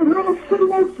you see the little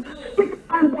symbols stick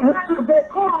on the hand of their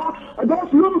car,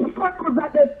 those little circles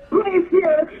that they place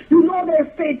here, you know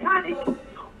they're satanic.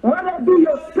 Whether it be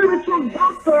your spiritual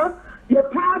doctor, your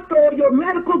pastor, your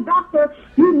medical doctor,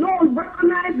 you know and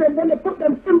recognize them when they put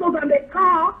them symbols on their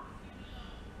car,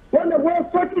 when they wear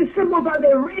certain symbols on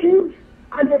their rings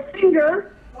and their finger,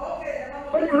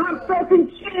 when they have certain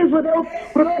chains with those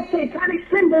satanic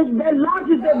symbols, their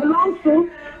lodges they belong to.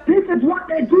 This is what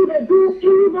they do. They do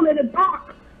evil in the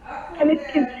dark. And it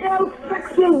entails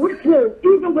sexual rituals,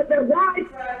 even with their wives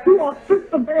who are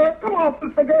sister girl. Come on,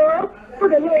 sister girl. For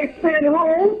the lady standing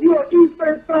home, you are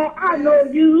Eastern Star. I know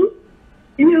you.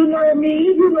 You know me.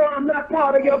 You know I'm not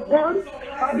part of your bunch.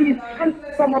 I'll be sent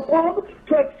from above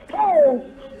to expose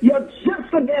your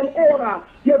Jezebel order,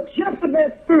 your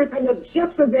Jezebel spirit, and your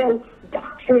Jezebel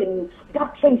doctrines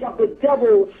of the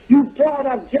devil. You daughter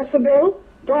of Jezebel,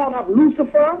 daughter of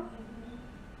Lucifer,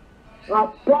 I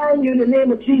bind you in the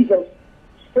name of Jesus.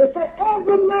 They say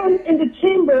every man in the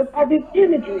chambers of his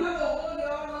imagery.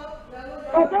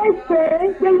 But they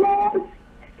say the Lord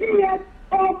seeth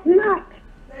us not.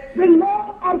 The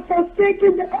Lord has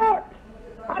forsaken the earth.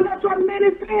 And that's what many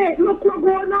say. Look what's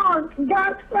going on.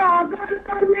 God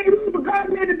made evil. God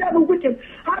made the devil wicked.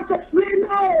 I have to explain,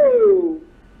 no.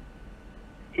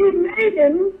 He made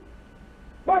him,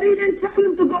 but he didn't tell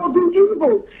him to go do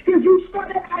evil. If you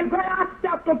study Isaiah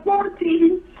chapter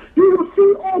 14, you will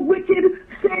see how wicked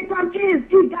Satan is.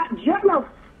 He got jealous.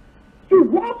 He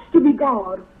wants to be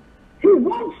God. He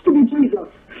wants to be Jesus.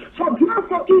 So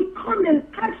therefore he come and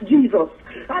ask Jesus.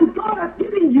 And God has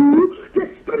given you the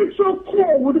spiritual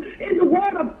code in the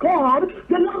Word of God.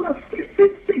 The number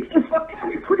 666 is for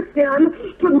every Christian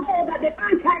to know that the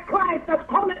Antichrist that's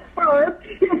coming first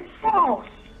is false.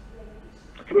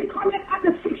 He comes at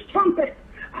the sixth trumpet,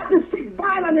 at the sixth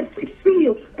vial and the sixth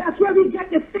seal. That's where we get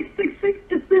the 666.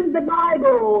 It's in the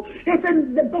Bible. It's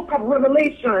in the book of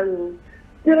Revelation.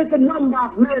 There is a number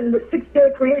of men, the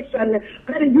sixth-day creation,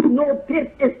 letting you know this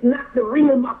is not the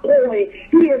real McCoy.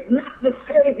 He is not the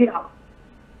Savior.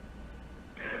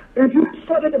 If you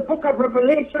study the book of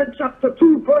Revelation, chapter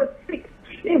 2, verse 6,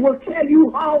 it will tell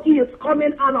you how he is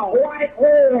coming on a white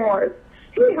horse.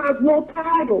 He has no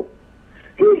title.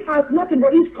 He has nothing,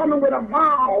 but he's coming with a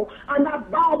bow, and that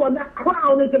bow and that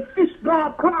crown is the fish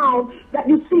god crown that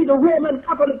you see the Roman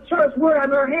Catholic Church wear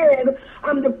on her head,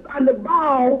 and the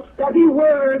bow that he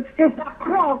wears is that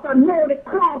cross, a Nordic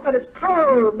cross that is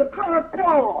curved, the curved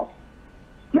cross,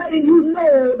 letting you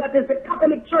know that it's the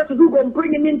Catholic Church who's going to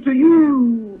bring him into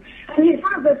you. And he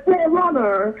has a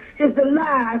forerunner, is the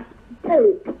last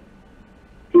pope.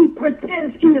 He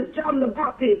pretends he is John the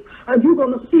Baptist, and you're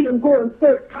going to see him going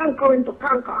forth, conquering to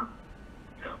conquer.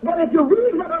 But if you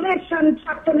read Revelation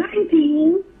chapter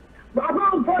 19,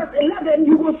 around verse 11,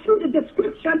 you will see the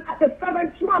description at the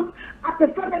seventh trump, at the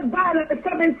seventh vial, at the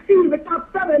seventh seal, because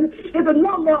 7 is a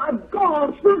number of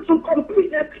God's spiritual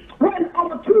completeness. When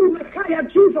our true Messiah,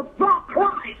 Jesus,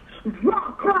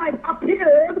 Christ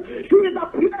appeared, he is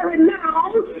appearing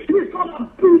now. He's going to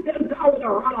beat them down with a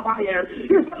rod of iron. He's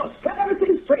going to set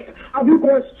everything straight, and we're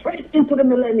going straight into the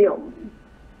millennium.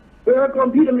 We're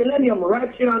going to be the millennium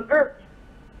right here on earth.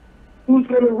 Who's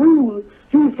going to rule?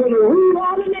 Who's going to rule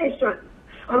all the nations?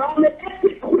 And all the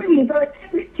ethnic queens or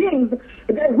ethnic kings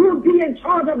that will be in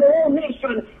charge of their own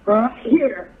nation right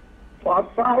here for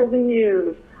 1,000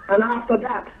 years. And after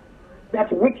that,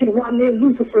 that wicked one named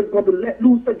Lucifer is going to be let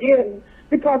loose again.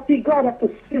 Because, see, God has to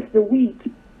sift the wheat.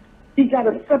 He got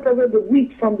to separate the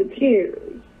wheat from the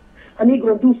tares. And he's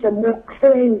going to do some more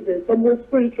cleansing, some more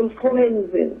spiritual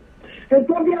cleansing. There's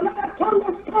going to be a lot of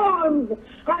thunderstorms,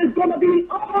 and it's going to be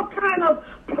all kind of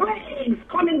plagues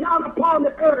coming down upon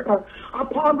the earth.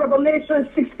 Upon Revelation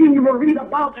 16, you will read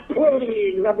about the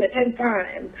plagues of the end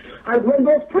time. And when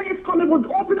those plagues come, it will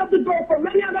open up the door for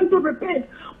many of them to repent,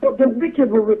 but the wicked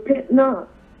will repent not.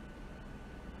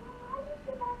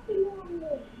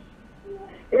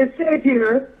 It says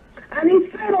here, and he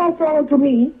said also unto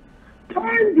me,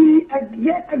 turn thee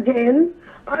yet again,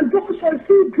 and thou shalt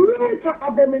see greater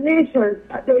abominations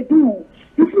that they do.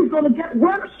 This is going to get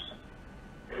worse.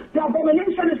 The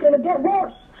abomination is going to get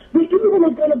worse. The evil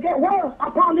is going to get worse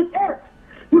upon this earth.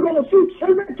 You're going to see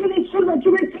children killing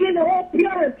the whole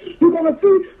parents. You're going to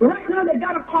see, right now they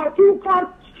got a cartoon called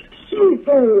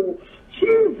Shizo.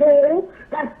 Shizo,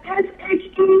 that's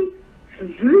S-H-E-Z-O,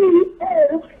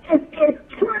 is a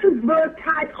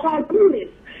transvestite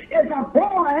cartoonist. It's a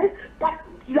boy that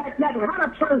had a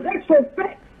transsexual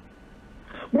sex.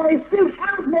 But he still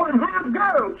half boy and half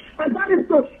girl. And that is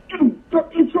to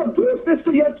introduce this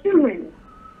to your children.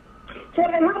 So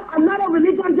they have another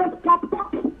religion just popped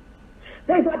up.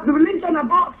 There's a religion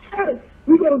about self.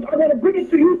 I'm going to bring it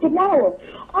to you tomorrow.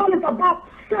 All is about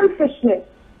selfishness.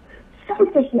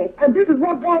 Selfishness. And this is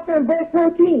what God said in verse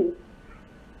 13.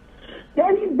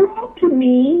 Then he brought to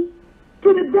me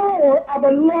to the door of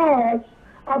the Lord's,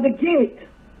 of the gate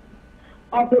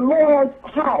of the Lord's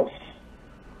house.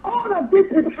 All of this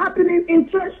is happening in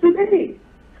church today,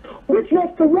 which was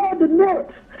toward the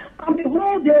north. And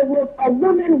behold, there was a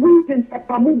woman weeping for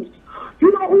Tammuz.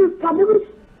 You know who is Tammuz?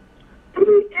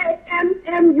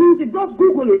 T-A-M-M-U-Z. Just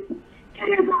Google it.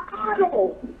 It is an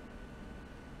idol.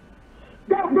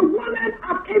 That the women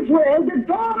of Israel, the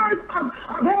daughters of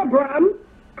Abraham,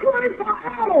 cried for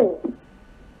idol.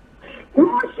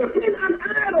 Worshipping an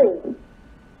idol.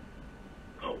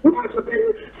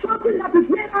 Worshipping something that is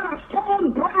made out of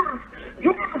stone, glass.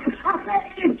 I said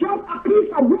it's just a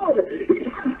piece of wood. It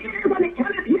has ears and it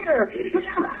cannot hear. It has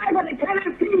eyes and it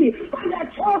cannot see. And that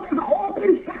church is an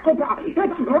open sepulchre. It's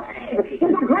a grave. It's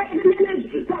a graven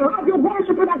image. To have you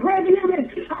worship in a graven image.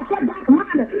 I said that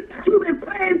man that you've been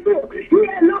praying to, he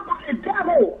is not by the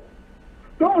devil.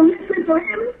 Don't listen to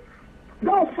him.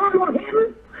 Don't follow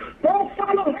him. Don't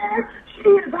follow her. She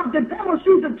is of the devil.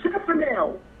 She's a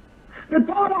Jezebel. The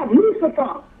daughter of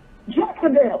Lucifer,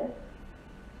 Jezebel,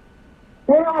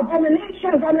 were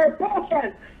abominations and their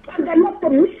portion, and they love to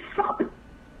mix up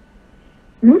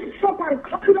and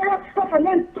clutter up stuff and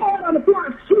then throw it on the floor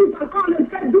and shoot and call and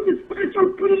say, do the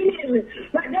spiritual cleaning,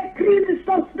 like they're cleaning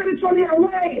stuff spiritually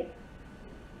away.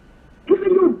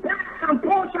 Giving you back and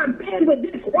portion, bend with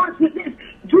this, watch with this,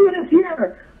 do this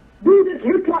here. Do this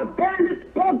ritual, burn this,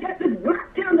 go get this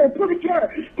black candle, put it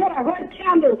here, get a red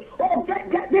candle, oh,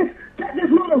 get this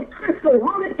little crystal,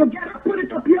 roll it together, put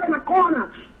it up here in the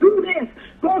corner, do this,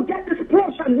 go get this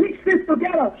portion, mix this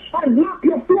together, and knock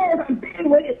your floor and bend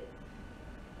with it.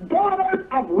 Daughters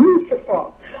of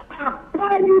Lucifer, I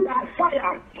burn you by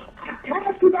fire, I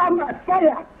cast you down by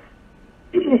fire.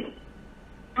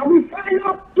 And we find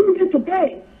out even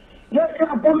today, there's an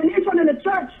abomination in the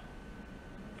church.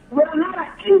 With a lot of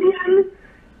Indian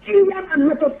and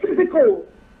metaphysical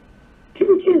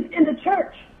teachings in the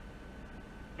church,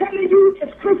 telling you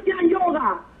it's Christian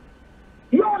yoga.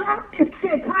 Yoga is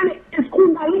satanic, it's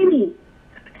Kundalini.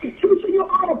 It's teaching you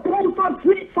how to pull some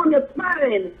sweat from your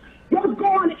spine. Just go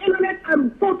on the internet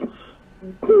and put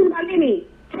Kundalini,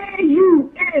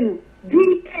 K-U-N-D-A-L-I-L-I.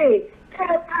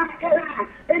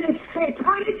 It is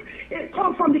satanic. It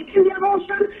comes from the Indian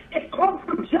Ocean. It comes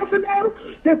from Jezebel,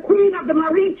 the queen of the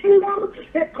marine kingdom.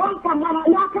 It comes from Mama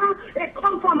Waka. It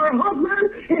comes from her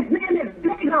husband. His name is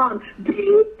Dagon,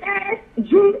 D-A-G-O-N,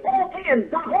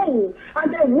 Dagon.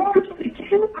 And they worship the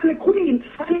king and the queen.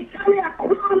 And he carry a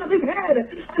crown of his head.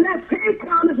 And that same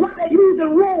crown is what they use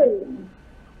in Rome.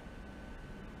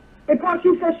 Because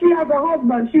she says she has a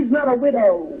husband, she's not a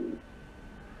widow.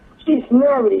 She's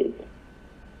married.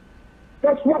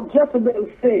 That's what Jezebel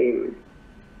says.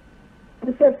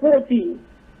 It says 14.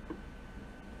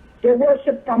 They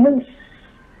worship Tammuz.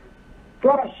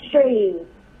 What a shame.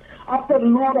 After the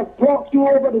Lord has brought you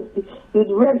over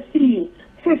the Red Sea.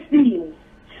 15.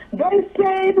 Then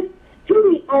said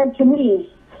he unto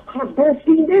me, hast thou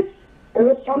seen this,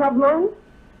 O son of man?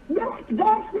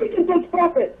 God speaking to his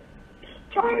prophet.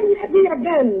 Turn yet thee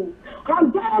again,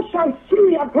 and thou shalt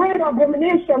see a greater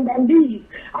abomination than these.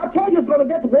 I told you it's going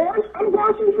to get worse and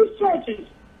worse in these churches.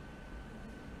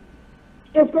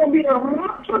 It's going to be the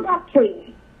rapture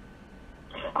doctrine.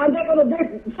 And they're going to,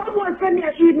 someone sent me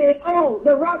an email, oh,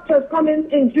 the rapture is coming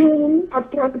in June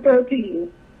of 2013.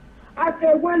 I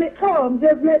said, when it comes,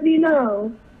 just let me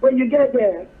know when you get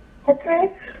there.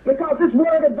 Okay? Because this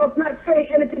word does not say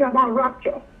anything about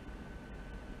rapture.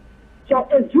 So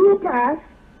as you pass,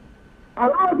 a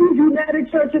lot of these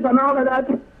United Churches and all of that,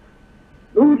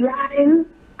 who's lying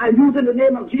and using the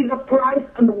name of Jesus Christ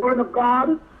and the word of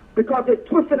God, because they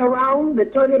twist it around, they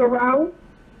turn it around,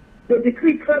 they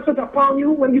decree curses upon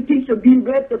you when you teach of being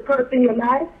blessed, the curse in your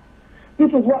life. This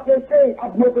is what they say,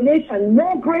 abomination,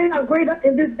 no greater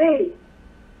in this day,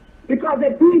 because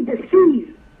they're being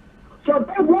deceived. So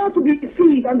they want to be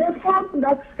deceived, and they're something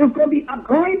that is going to be a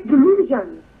great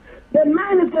delusion. Their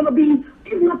mind is going to be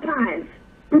hypnotized,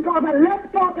 because the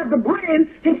left part of the brain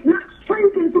is not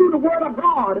strengthened through the word of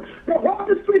God. The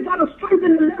Holy Spirit got to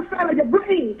strengthen the left side of your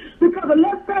brain, because the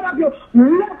left side of your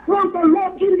left frontal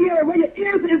lobe in the area where your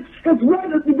ears is where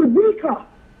the weaker.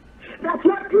 That's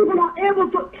why people are able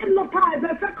to hypnotize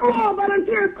and say, come on,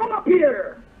 volunteers, come up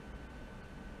here.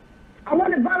 And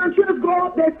when the volunteers go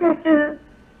up, they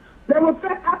will say,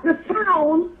 at the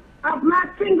sound of my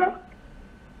finger,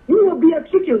 you will be a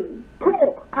chicken,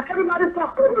 pork. And everybody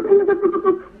starts, at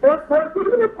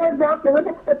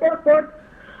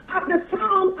the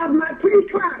sound of my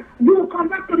pre-track, you will come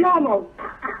back to normal.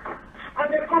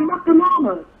 And they come back to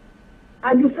normal.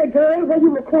 And you say, girl, when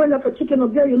you were calling up a chicken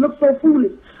up there, you look so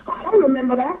foolish. I don't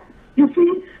remember that. You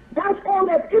see, that's all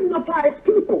that hypnotized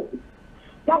people.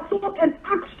 That's what in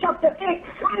Acts chapter 8,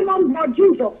 Simon Bar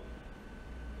Jesus.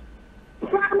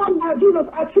 Simon Bar Jesus,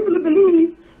 I truly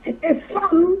believe his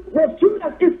son was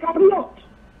Judas Iscariot.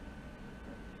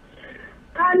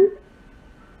 And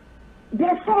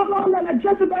they're so long on a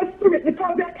Jezebel spirit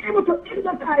because they're able to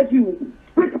hypnotize you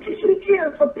with itching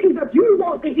ears for things that you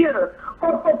want to hear.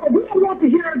 Or we don't want to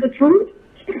hear the truth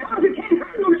because you can't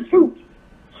handle the truth.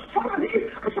 Some of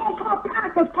these so-called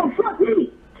pastors confront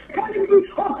me, telling me,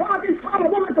 oh, God is called a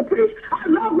woman to preach. I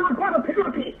love my brother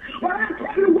Timothy. But I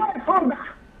tell you what, Father,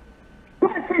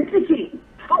 God's teaching.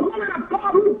 A woman of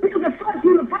God who built the first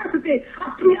university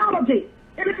of theology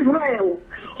in Israel.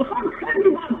 Some tell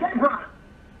me about Deborah.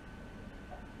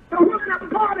 The woman of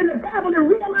God in the Bible in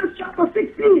Romans chapter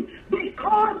 16,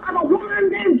 because of a woman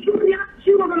named Julia,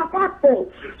 she was an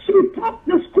apostle. She took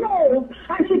the scroll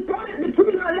and she put it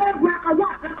between her legs like a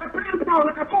what? Like a tampon,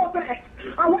 like a cortex.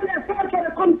 And when they searched her,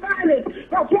 they couldn't find it.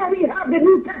 That's why we have the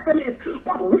New Testament.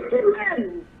 But wicked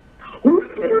men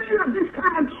of this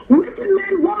time, wicked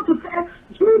men want to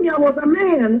say Julia was a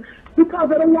man because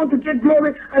they don't want to get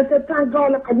glory. And said, thank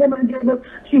God, like a woman gave us,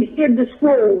 she hid the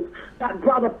scrolls that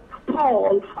brother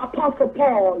Paul, Apostle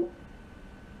Paul,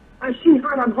 and she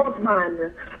had a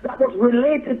husband that was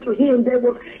related to him. They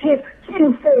were his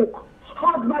kinfolk,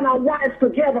 husband and wife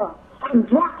together, and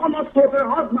Draconis was her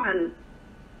husband.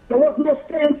 There was no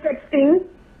same-sex thing.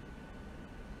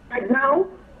 Like now,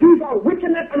 these are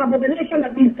wickedness and abomination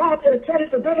that we taught in the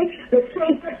church today. The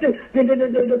same-sex,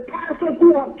 the pastors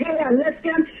who are gay and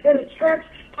lesbian in the church,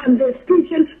 and they're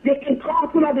teaching the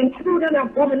incarceration of including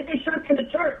abomination in the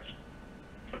church.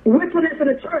 Wickedness in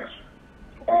the church,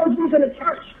 orgies in the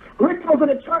church, rituals in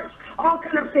the church, all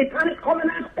kind of satanic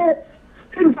covenants,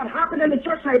 things that happen in the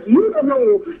church that you don't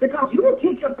know because you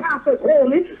teach your pastors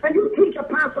holy and you teach your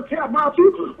pastor care about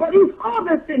you, but he's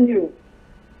harvesting you.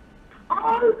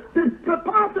 All the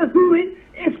pastor's doing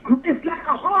is like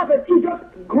a harvest. He's just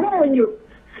growing you,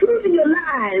 feeding your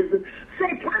lies,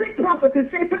 satanic prophecy,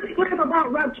 satanic lies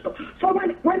about rapture. So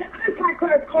when the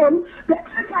Antichrist comes, the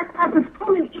Antichrist is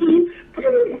coming in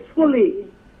peacefully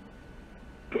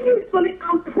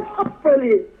and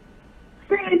properly,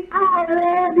 saying, I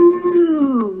love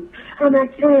you, and I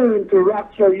came to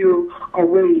rapture you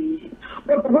away.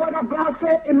 But the word of God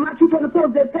said in Matthew 24,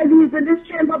 they tell you he's in this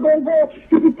chamber, don't go.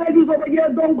 If he tell you over here,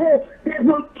 don't go. They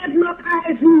will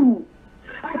hypnotize you.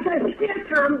 I said,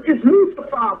 Satan is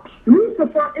Lucifer.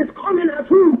 Lucifer is coming as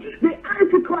who? The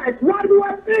Antichrist. Why do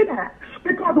I say that?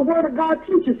 Because the Word of God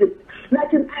teaches it.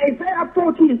 Like in Isaiah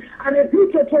 14 and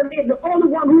Ezekiel 28, the only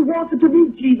one who wanted to be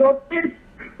Jesus is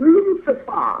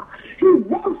Lucifer. He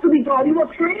wants to be God. He was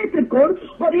created good,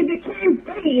 but he became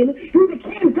vain. He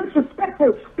became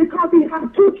disrespectful because he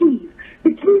had two keys.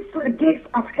 The keys to the gates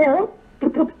of hell, to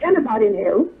put anybody in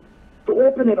hell, to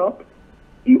open it up.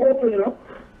 He opened it up.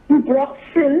 He brought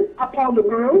sin upon the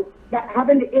world by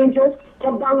having the angels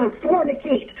come down and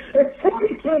fornicate. A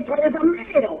fornicator is a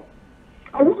male.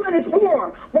 A woman is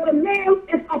whore, but a male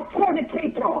is a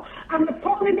fornicator. And the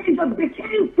fallen angels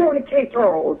became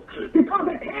fornicators because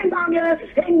they came down here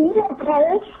in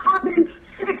mortal, having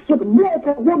sex with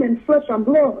mortal women, flesh and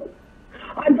blood.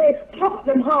 And they taught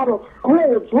them how to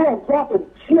grow drug,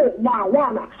 smoke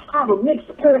marijuana, how to mix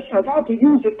potions, how to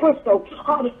use the crystal,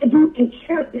 how to do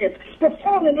enchantments. The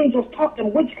fallen angels taught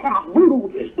them witchcraft,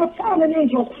 voodoo. The fallen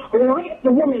angels raped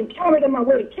the woman, carried them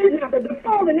away, kidnapped them. The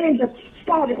fallen angels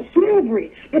started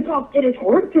slavery because it is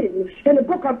written in the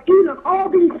book of Enoch, all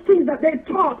these things that they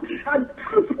taught and the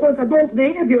consequence of those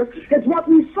behaviors is what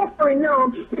we're suffering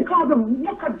now because the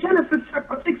book of Genesis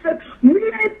chapter 6 says,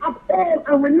 men of old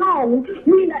and renowned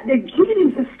mean that the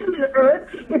genes is still in the earth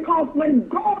because when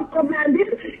God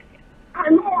commanded, I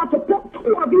know how to put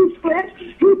two of these flesh,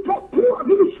 he put two of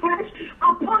these flesh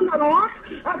upon the ark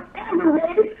of every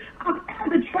race, of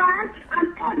every tribe,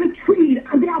 and every creed,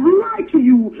 and they have lied to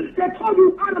you. They told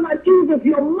you Adam and Eve is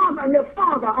your mother and your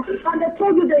father, and they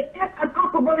told you they ate an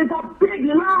apple, but it's a big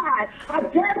lie, a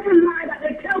dirty lie that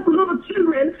they tell to little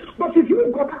children. But if you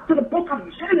go back to the book of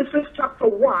Genesis chapter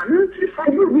 1,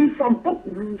 and you read from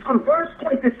verse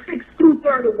 26 through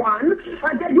 31,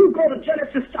 and then you go to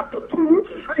Genesis chapter 2,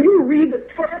 and you read the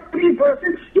first 3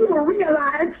 verses, you will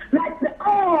realize that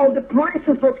all the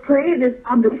races was created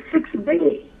on the 6th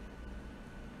day.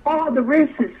 All the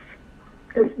races.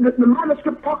 The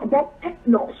manuscript talk about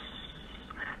ethnos,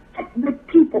 ethnic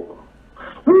people.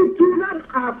 We do not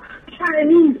have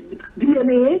Chinese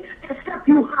DNA except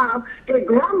you have a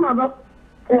grandmother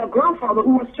or a grandfather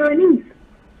who was Chinese.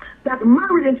 That's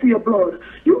married into your blood.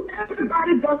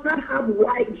 Everybody does not have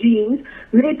white genes,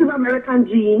 Native American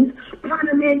genes,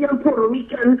 Panamanian, Puerto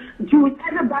Rican, Jewish.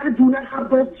 Everybody do not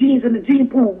have those genes in the gene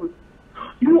pool.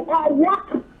 You are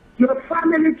what your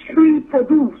family tree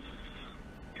produces.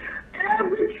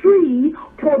 Every tree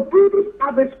produces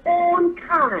of its own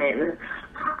kind. An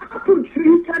apple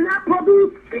tree cannot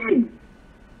produce figs,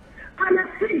 and a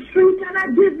fig tree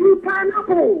cannot give you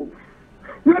pineapples.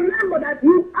 Remember that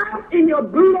you have in your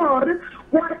blood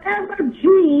whatever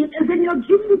gene is in your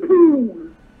gene pool.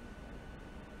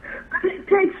 And it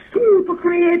takes two to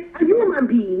create a human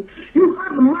being. You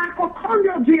have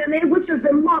mitochondrial DNA, which is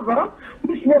the mother,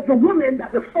 which was the woman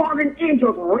that the fallen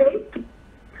angels raped,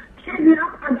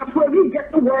 kidnapped, and that's where we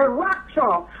get the word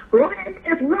rapture. Rape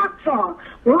is rapture.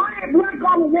 Rape, where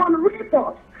God will want to rape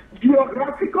us.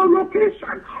 Geographical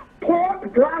location.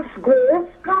 Port Glasgow,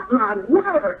 Scotland.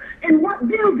 Where? In what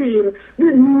building? The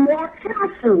North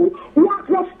Castle. What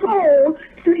was told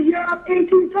in the year of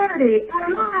 1830?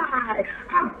 A lie.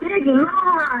 A big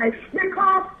lie.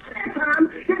 Because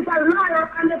Satan is a liar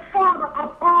and the father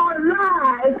of all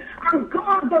lies. And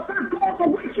God does not go for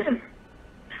witches.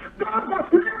 God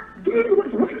does not deal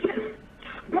with witches.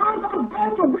 God does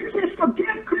go for witches to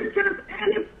give Christians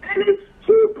any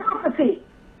true prophecy.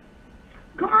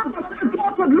 God does not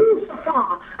go for Lucifer.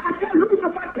 I tell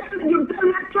Lucifer, tell you,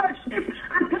 tell that church this,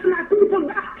 and tell that people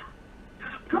that.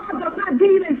 God does not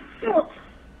deal in filth,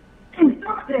 in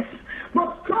darkness,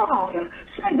 but God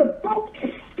said the book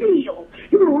is sealed.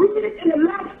 You read it in the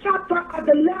last chapter of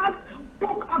the last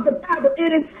book of the Bible.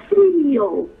 It is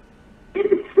sealed. It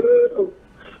is sealed.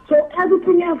 So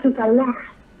everything else is a lie.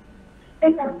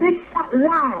 It's a big fat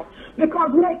lie.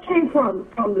 Because where it came from?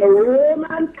 From the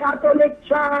Roman Catholic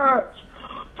Church.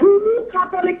 2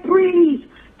 Catholic priests,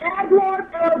 Edward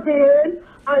Irvin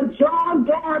and John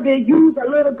Darby, used a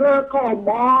little girl called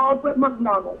Margaret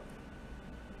McDonald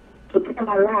to tell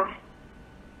a lie.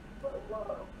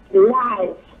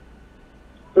 Lies.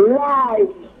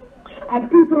 Lies. And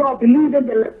people are believing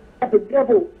the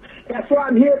devil. That's why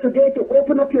I'm here today to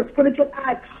open up your spiritual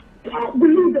eyes. Don't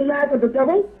believe the lies of the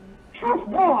devil.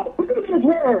 Trust God. Believe His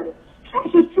word.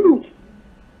 Trust His truth.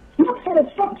 Look for the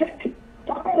subject.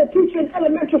 I had a teacher in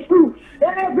elementary school.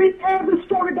 Every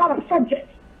story got a subject.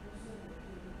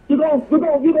 We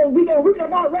gonna read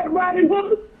about Red Riding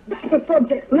Hood. That's the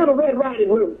subject. Little Red Riding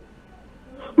Hood.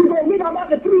 We gonna read about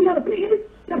the 3 little piggies.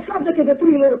 The subject is the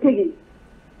 3 little piggies.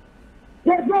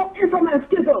 There's no ism and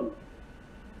schism.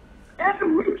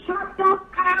 Every chapter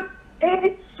has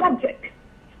a subject.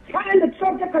 Find the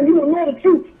subject and you will know the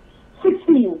truth.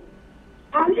 16.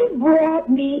 And He brought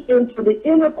me into the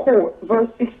inner court, verse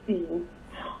 16,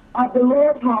 of the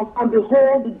Lord's house, and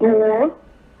behold, the door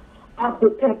of the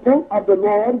temple of the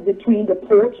Lord between the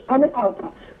porch and the altar.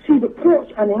 See, the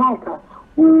porch and the altar.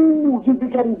 Ooh, you've been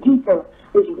getting deeper.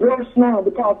 It's worse now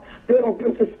because they don't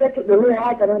disrespect the lower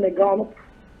altar and they gone up.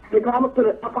 They gone up to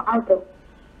the upper altar.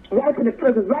 Right in the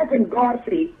presence, right in God's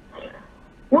face.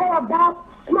 Where about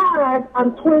smiles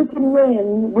and 20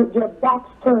 men with their backs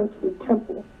turned to the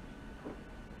temple.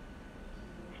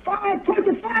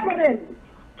 25 of them.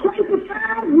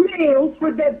 25 males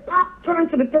with their back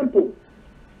turned to the temple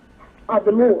of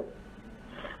the Lord.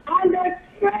 And their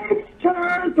face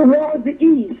turned towards the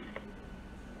east.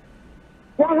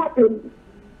 What happened?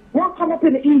 One come up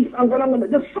in the east, and what I'm going to,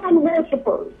 the sun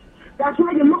worshippers. That's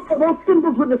why you look for those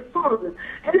symbols with the sun.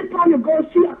 Anytime you go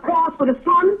see a cross with the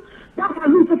sun, that's a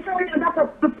Luciferian, that's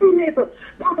the Freemason,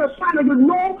 that's a shadow. You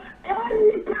know,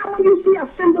 anytime when you see a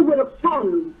symbol with a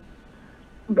sun,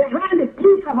 behind the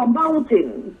peak of a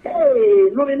mountain, hey,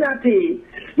 Illuminati,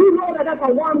 you know that that's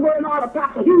a one-word order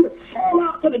pastor. He will fall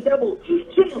out to the devil. She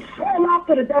will fall out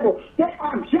to the devil. They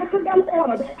are Jezebel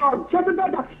order. They are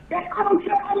Jezebel. I don't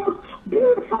care almost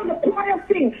beautiful the choir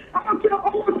thing. I don't care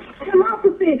almost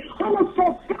philosophy, almost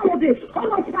sociology,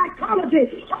 almost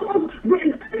psychology, almost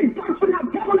any doctrine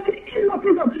of devil, any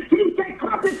illusionism. He say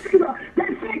carpet fever. They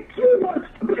say keyboards,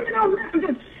 bringing out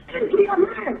messages into your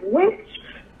mind. Which,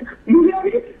 you hear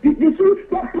me? You see,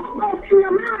 they're put in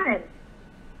your mind.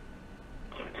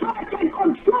 So I can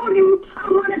control you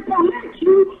and manipulate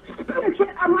you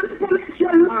spiritually and manipulate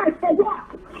your life for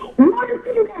what? One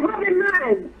thing they have in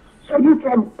mind. So you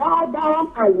can bow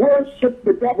down and worship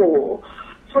the devil.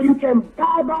 So you can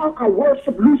bow down and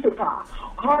worship Lucifer.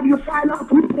 How do you find out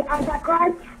who's the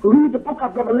Antichrist? Read the book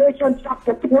of Revelation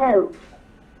chapter 12.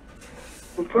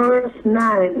 Verse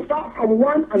 9. Start from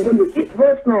 1 and when you hit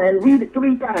verse 9, read it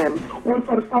 3 times. One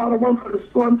for the Father, one for the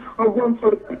Son, and one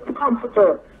for the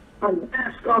Comforter. And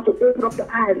ask God to open up the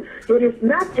eyes. It is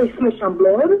not a flesh and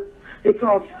blood,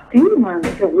 because demons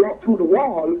can walk through the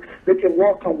wall. They can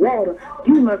walk on water.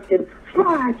 Demons can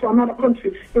fly to another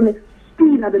country in the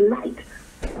speed of the light.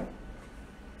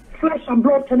 Flesh and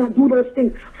blood cannot do those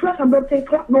things. Flesh and blood can't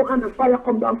clap no hand and fire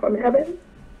come down from heaven.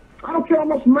 I don't care how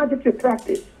much magic you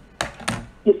practice.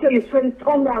 You say you send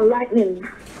thunder and lightning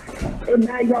in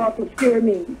my yard to scare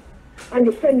me. And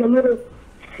you send your little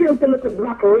filthy little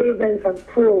black ravens and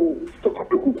crows to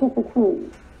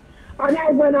coo. And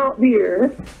I went out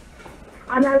there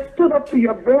and I stood up to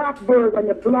your black bird and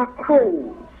your black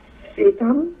crows,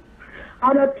 Satan.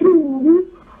 And I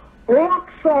threw rock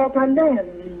salt on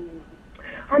them.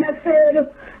 And I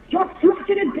said, just like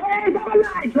in the days of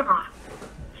Elijah,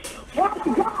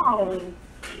 Father God,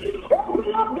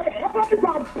 open up the heavens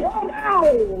and pour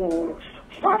down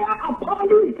fire upon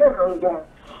these birds.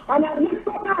 And I lift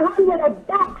up my hand with a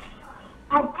box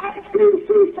of ice cream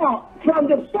sea salt from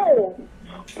the stove.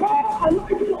 Pour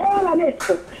anointing oil on it.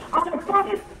 And I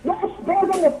started, those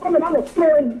birds that were coming, I was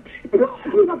throwing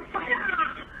blazes of fire.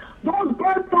 Those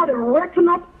birds started wrecking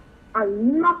up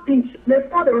and nothing. They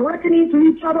started wrecking into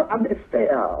each other and they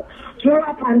fell.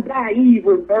 Drop and die,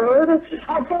 evil bird.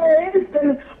 I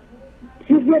said,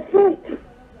 he's your faith.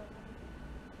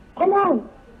 Come on,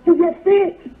 he's your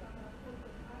faith.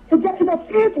 To get to the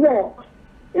faith walk,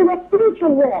 in a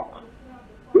spiritual walk.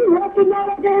 We wrestle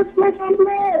not against flesh and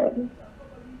blood.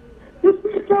 The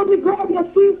Spirit told me, grab your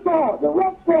seesaw, the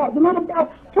rock sword, the man of God,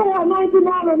 pour anointing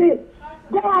on it.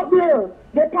 Go out there,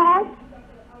 they pass.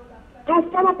 I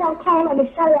stand up and call on the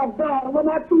fire of God. And when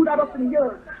I threw that up in the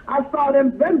air, I saw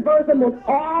them birds was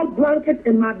all blanket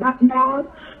in my backyard.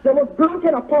 There was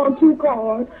blanket upon 2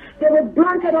 cars. There was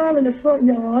blanket all in the front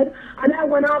yard. And I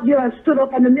went out there and stood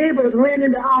up, and the neighbors ran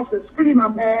in the house and screamed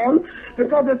and bawled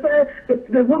because they said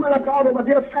the woman of God over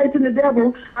there fighting the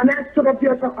devil. And I stood up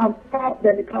there and I fought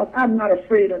them because I'm not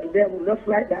afraid of the devil just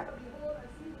like that.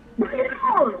 Bring it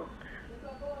on!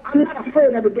 I'm not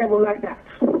afraid of the devil like that.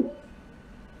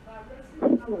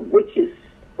 Witches.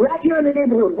 Right here in the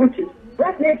neighborhood, witches.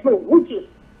 Right next door, witches.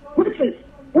 Witches.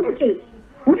 Witches.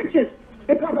 Witches.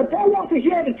 Because they don't want to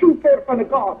hear the truth from the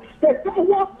God. They don't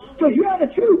want to hear the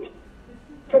truth.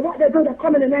 So what they do, they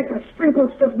come in the night and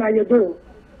sprinkle stuff by your door.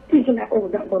 Thinking that, oh,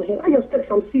 that one here. I just take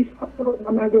some sea salt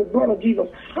on my blood of Jesus.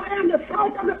 I am the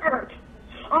salt of the earth.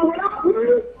 And without me,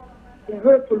 the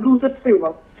earth will lose its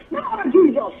favor. Now,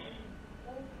 Jesus,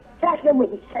 catch them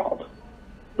with the salt.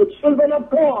 The children of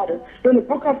God, in the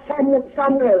book of Samuel, they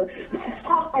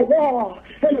fought a war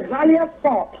in the valley of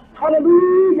salt.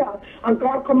 Hallelujah. And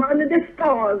God commanded the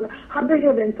stars of the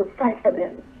heaven to fight for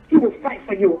them. He will fight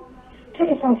for you.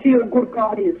 Taste and see how good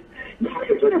God is.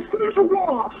 Get into the spiritual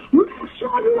war. Make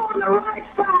sure you're on the right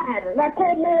side. Like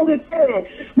old Moses said.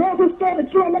 Moses told the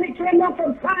children when he came down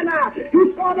from Sinai,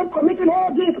 he saw them committing all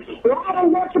this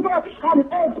idol worshiper and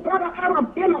his brother Aaron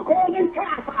in a golden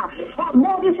calf.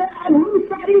 Moses said, and whose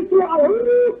side is you on?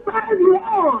 Whose side you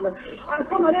on? And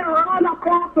some of them ran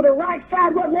across to the right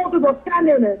side where Moses was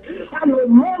standing. And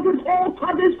Moses hold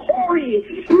his quarry.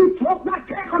 He took that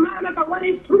 10 commandments and when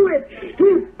he threw it,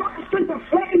 he burst into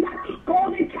flame that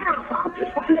golden calf.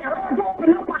 And the earth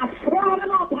opened up and swallowed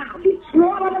them up.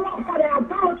 Swallowed them up for their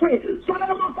idolatry. Swallowed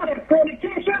them up for their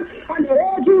fornication and their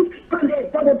orgies. And they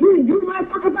were doing human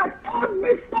sacrifice.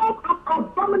 Every form of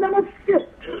abominable sin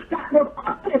that was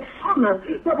under the sun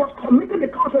that was committed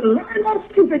because of learning those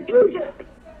things in Egypt.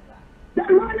 They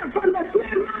learned from the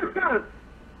slave master.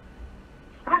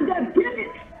 And they did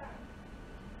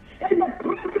it in the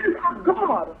presence of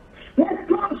God. Let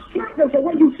God strengthen. So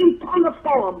when you see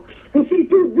thunderstorm, you see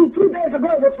 2 days ago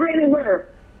it was raining where?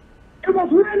 It was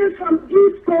raining from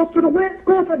east coast to the west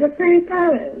coast at the same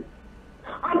time.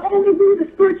 And only we,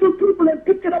 the spiritual people, have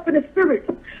picked it up in the spirit.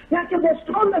 Like it was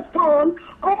thunderstorm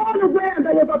all the way, and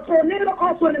there was a tornado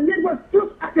also in the Midwest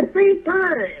just at the same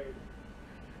time.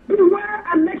 Beware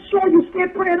and make sure you stay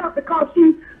prayed up, because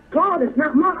see, God is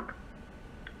not mocked.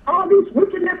 All these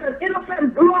wickedness and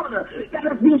innocent blood that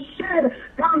has been shed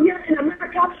down here in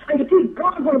America, and you think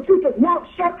God's going to keep his mouth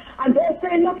shut and don't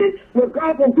say nothing? Well,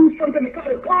 God will do something, because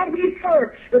the God we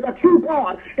serve is a true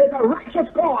God, is a righteous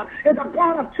God, is a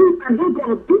God of truth, and he's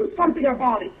going to do something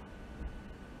about it.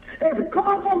 If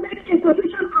God will make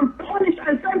intervention and punish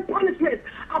and send punishment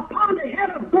upon the head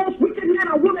of those wicked men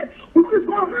and women, what is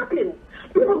going to happen?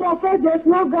 People are going to say there's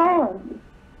no God.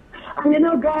 And you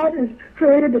know, God has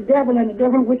created the devil and the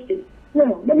devil wicked.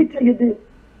 No, let me tell you this.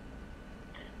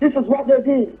 This is what they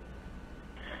did.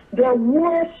 They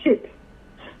worship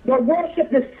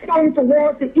the sun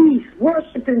towards the east,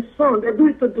 worshiping sun. They do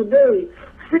it to today.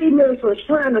 Freemasons,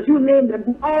 Shriners, you name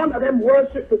them, all of them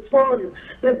worship the sun.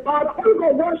 They bow, only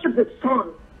go worship the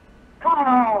sun.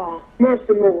 Ah,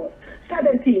 mercy, Lord.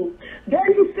 17. Then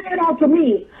he said unto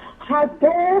me,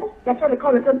 that's why they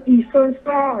call it an eastern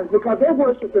stars, because they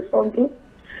worship the sun too.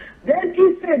 Then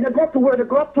he said they go to where they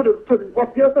go up to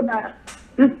up there to that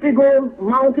this big old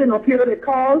mountain up here they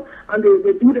call, and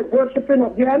they do the worshiping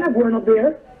up there. I'm not going up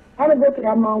there. I don't go to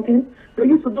that mountain. They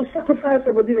used to do sacrifice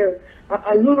over there.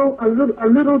 A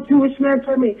little Jewish man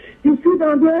told me, you see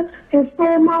down there in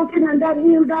Stone Mountain and that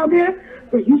hill down there,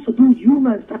 they used to do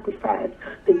human sacrifice.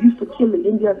 They used to kill the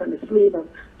Indians and the slaves and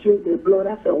drink their blood.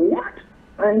 I said, what?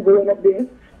 I ain't going up there.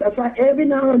 That's why every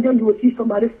now and then you will see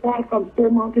somebody fall from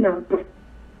Stone Mountain and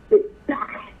they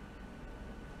die.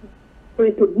 So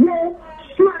it's no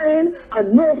shrine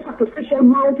and no sacrificial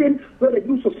mountain where they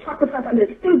used to sacrifice, and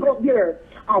they still go there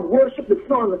and worship the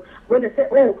sun. When they say,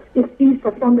 oh, it's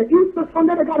Easter Sunday. Easter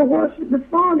Sunday, they got to worship the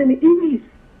sun in the east.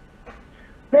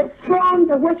 The sun,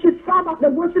 they worship Sabbath, they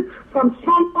worship from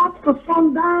sun up to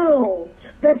sundown.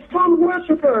 There's some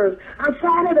worshipers, and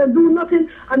Friday they do nothing,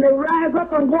 and they rise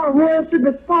up and go and worship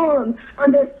the sun,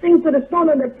 and they sing to the sun,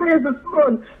 and they praise the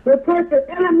sun. They praise the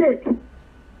element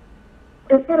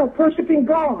instead of worshiping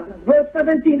God. Verse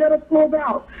 17, let us close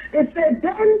out. It said,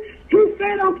 then he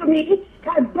said unto me,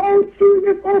 hast thou seen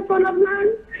this, O son of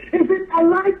man? Is it a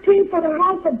light thing for the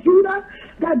house of Judah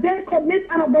that they commit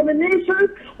an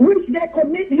abomination which they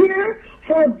commit here?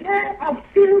 For they have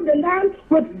filled the land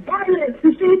with violence.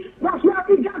 You see, that's why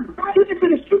we got violence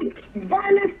in the street.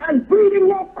 Violence and breeding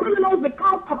more criminals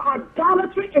because of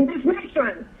idolatry in this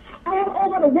nation. All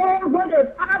over the world, where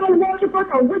there's idol worshippers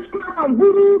and witchcraft and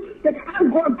voodoo, they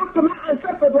can't go back to my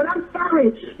ancestors. But I'm sorry,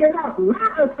 my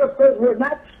ancestors were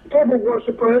not devil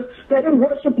worshippers. They didn't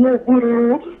worship no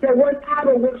voodoo. They weren't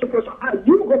idol worshippers. So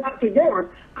you go back to yours.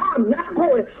 I'm not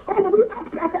going. Oh, we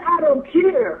I don't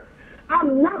care.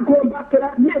 I'm not going back to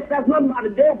that mess. That's not by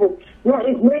the devil. Well,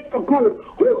 it's made for good.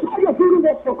 Who told you voodoo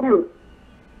was for good?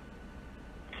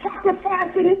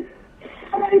 Sacrificing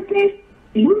 70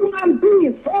 human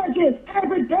beings, virgins,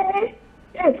 every day.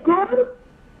 It's good.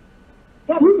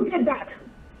 Well, who did that?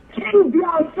 King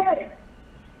Beyonce.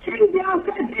 King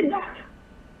Beyonce did that.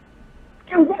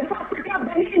 In West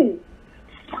Africa, Benin.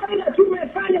 Study that you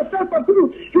may find yourself a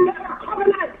group. You have a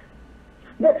covenant.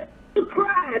 The two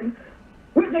tribes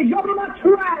with the Yoruba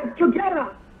tribe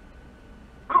together.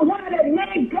 And one of the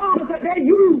main gods that they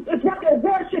use is what they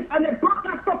worship, and they brought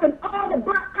that stuff in all the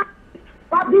black countries.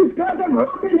 But these girls are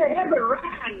wrapping their head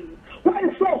around. Why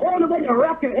is so holy when you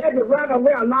wrap your head around and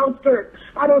wear a long skirt?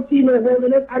 I don't see no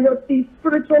holiness. I just see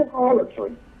spiritual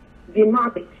harlotry,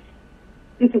 demonic.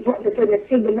 This is what they say. They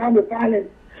fill the land with violence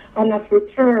and have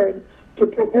returned to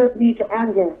provoke me to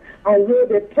anger. And where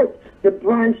they put the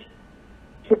branch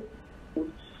to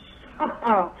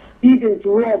even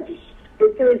drugs.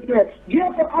 It says that,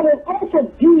 therefore I will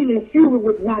also deal in fury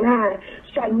with mine eye,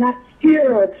 shall not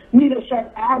hear, neither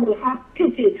shall I will have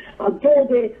pity. Though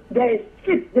they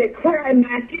sit, they cry in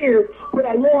my ears with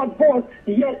a loud voice,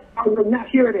 yet I will not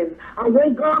hear them. And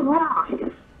when God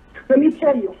rises, let me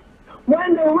tell you,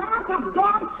 when the wrath of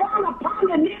God fall upon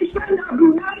the nation of the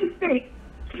United States,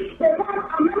 the God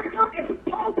of America is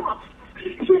pauper.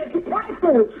 She is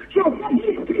prideful. She'll get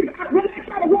these people. When I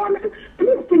try to warn them,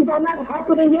 these things are not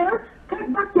happening here.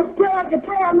 Cut back your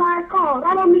prayer line call.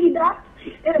 I don't need that.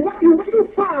 And what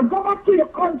you find, go back to your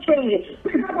country.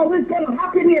 Because what's going to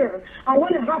happen here. And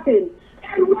when it happens,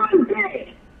 and one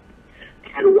day,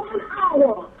 in 1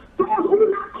 hour. Those who do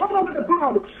not come over the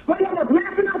blood, but they were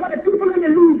laughing over the people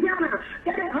in Louisiana,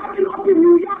 that are hurting up in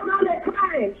New York, now they're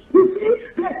crying. You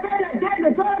see, they say that they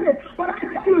deserve it, but I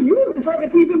tell you, you deserve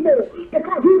it even more,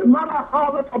 because you the mother of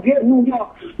harvest of here in New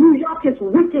York. New York is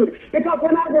wicked, because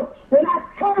when I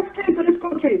first came to this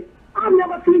country, I've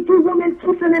never seen 2 women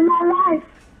kissing in my life.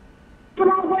 So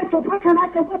I went to person, I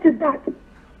said, what is that?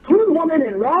 2 women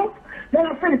in love? Then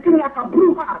I said, it's like a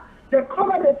bruja. They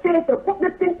cover their face, they put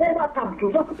the thing over top,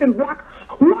 dressed in black.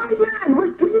 One man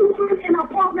with 3 women in an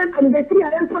apartment, and they see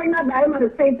them pregnant by him at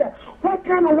the same time. What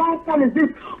kind of lifestyle is this?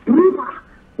 Bruja,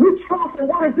 witchcraft, and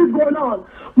what is this going on?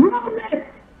 Wellness,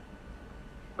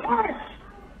 curse.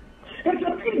 If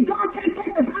you think God can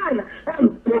take his hand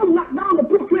and boom, knock down the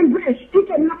Brooklyn Bridge, he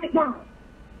can knock it down.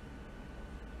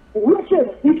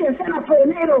 Wicked, he can send a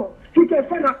tornado, he can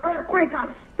send an earthquake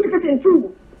and split it in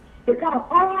 2. Because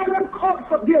all them cults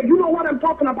up there, you know what I'm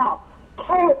talking about.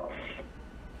 Cults.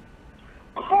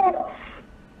 Cults.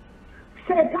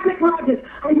 Satanic lodges.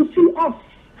 And you see us,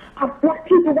 as black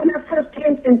people, when I first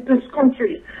came into this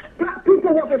country, black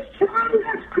people were the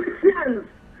strongest Christians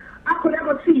I could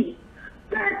ever see.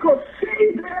 They could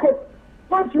see, they could,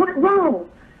 what went wrong?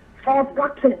 False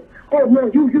doctrine. Oh no,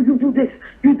 you do this,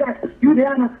 you that, you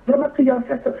there, live up to your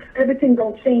ancestor. Everything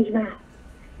gonna change now.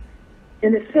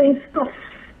 And the same stuff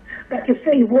that you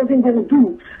say you wasn't going to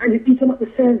do, and you're eating up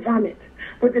the same vomit.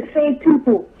 But the same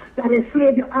people that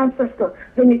enslaved your ancestors,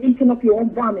 then you're eating up your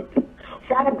own vomit.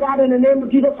 Father God, in the name of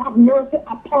Jesus, have mercy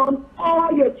upon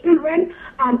all your children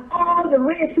and all the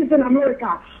races in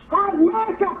America. Have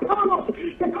mercy upon us,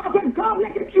 because if God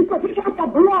makes a position for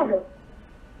blood,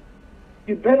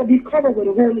 you better be covered with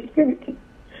the Holy Spirit.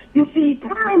 You see,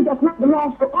 time does not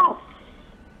belong to us.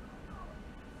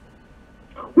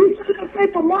 We shouldn't say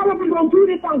tomorrow we're going to do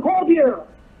this and go there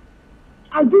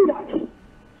and do that.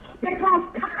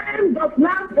 Because time does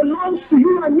not belong to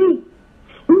you and me.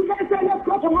 We can't say let's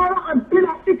go tomorrow and build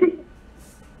a city.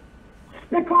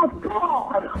 Because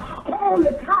God holds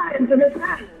the times in his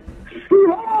hands. He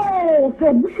holds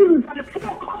the winds and the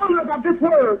four corners of this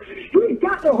world. He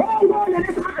got the whole world in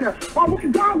his hand. But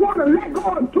when God wants to let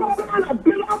go and throw down and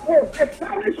build up or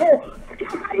establish or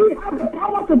scatter, he has the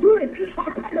power to do it. I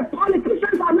say the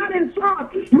politicians are not in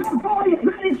charge. Your boy is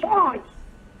not in charge.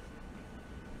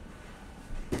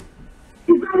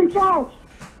 He's not in charge.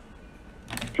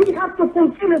 He has to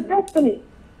fulfill his destiny.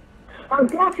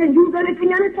 And God can use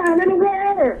anything, anytime,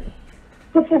 anywhere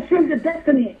to fulfill the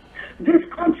destiny. This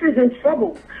country is in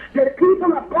trouble. The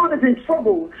people of God is in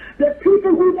trouble. The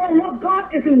people who don't love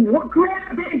God is in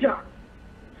great danger.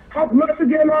 Have mercy,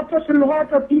 dear Lord, touch the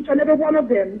hearts of each and every one of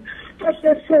them. Touch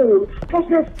their soul, touch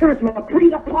their spirit, Lord.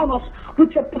 Breathe upon us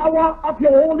with your power of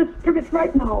your Holy Spirit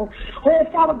right now. Oh,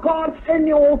 Father God, send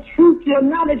your truth, your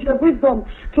knowledge, your wisdom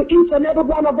to each and every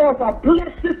one of us. I bless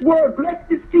this word, bless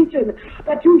this teaching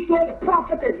that you show the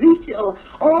prophet Ezekiel,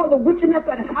 all the wickedness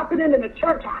that is happening in the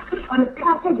church. And the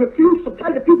pastors refuse to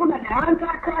tell the people that the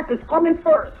Antichrist is coming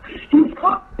first. He's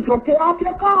coming. He's going to pay off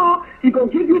your car. He's going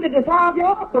to give you the desire of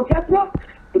your heart. So guess what?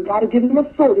 You got to give him a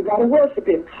soul. You got to worship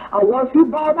him. And once you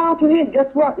bow down to him, guess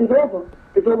what? It's over.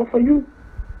 It's over for you.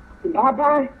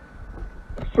 Bye-bye.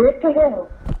 Straight to hell.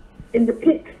 In the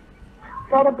pit.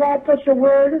 Father God, touch your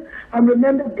word. And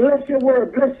remember, bless your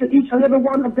word. Bless each and every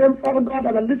one of them, Father God,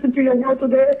 that I listen to your word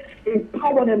today.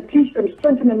 Empower them, teach them,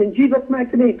 strengthen them in Jesus'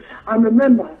 mighty name. And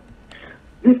remember,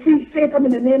 defeat Satan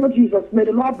in the name of Jesus. May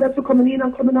the Lord bless you coming in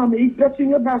and coming out. May he bless you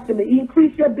in your basket. May he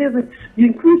increase your business. He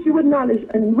increase you with knowledge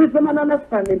and wisdom and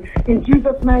understanding. In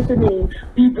Jesus' mighty name.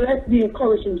 Be blessed, be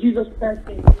encouraged in Jesus'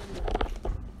 mighty name.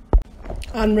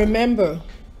 And remember,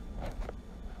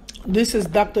 this is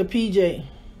Dr. PJ.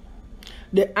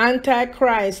 The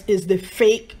Antichrist is the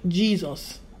fake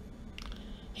Jesus.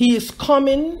 He is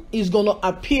coming. He's going to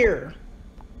appear.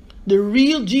 The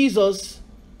real Jesus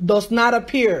does not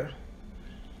appear.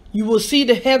 You will see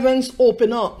the heavens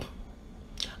open up,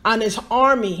 and his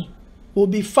army will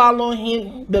be following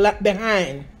him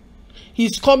behind.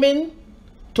 He's coming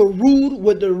to rule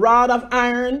with the rod of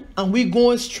iron, and we're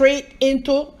going straight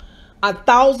into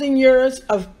 1,000 years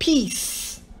of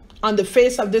peace on the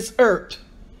face of this earth.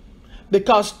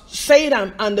 Because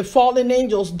Satan and the fallen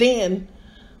angels, then,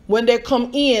 when they come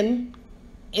in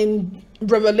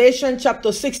Revelation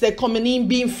chapter 6, they're coming in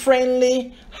being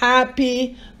friendly,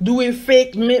 happy, doing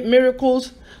fake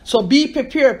miracles. So be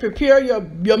prepared. Prepare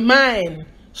your mind.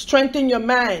 Strengthen your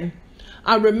mind.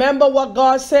 And remember what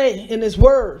God said in his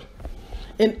word.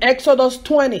 In Exodus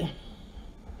 20.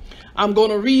 I'm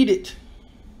going to read it.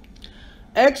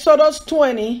 Exodus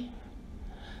 20.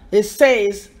 It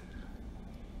says,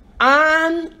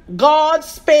 And God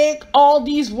spake all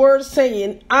these words,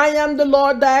 saying, I am the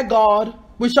Lord thy God,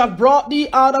 which have brought thee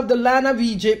out of the land of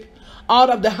Egypt, out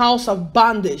of the house of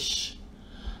bondage.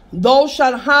 Thou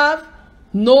shalt have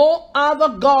no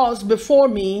other gods before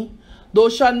me. Thou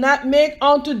shalt not make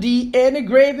unto thee any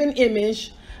graven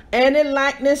image, any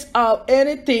likeness of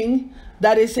anything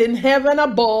that is in heaven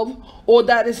above, or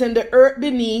that is in the earth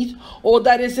beneath, or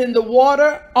that is in the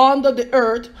water under the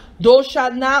earth. Thou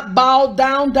shalt not bow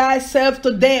down thyself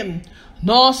to them,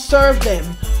 nor serve them.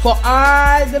 For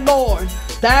I, the Lord,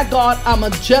 thy God, am a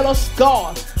jealous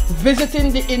God,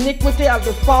 visiting the iniquity of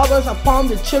the fathers upon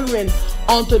the children,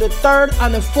 unto the third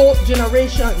and the fourth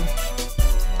generation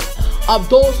of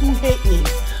those who hate me,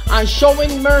 and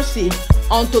showing mercy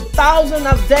unto thousands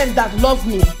of them that love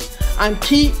me and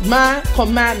keep my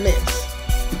commandments.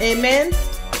 Amen.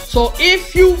 So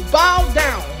if you bow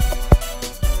down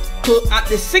to at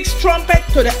the sixth trumpet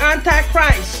to the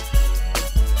Antichrist,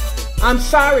 I'm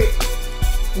sorry,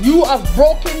 you have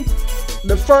broken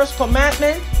the first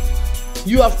commandment.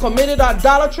 You have committed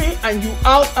idolatry, and you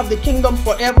out of the kingdom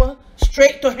forever,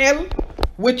 straight to hell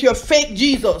with your fake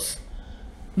Jesus,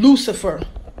 Lucifer.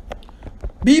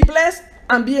 Be blessed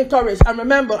and be encouraged. And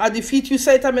remember, I defeat you,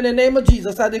 Satan, in the name of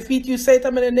Jesus. I defeat you,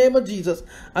 Satan, in the name of Jesus.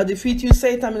 I defeat you,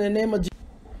 Satan, in the name of Jesus.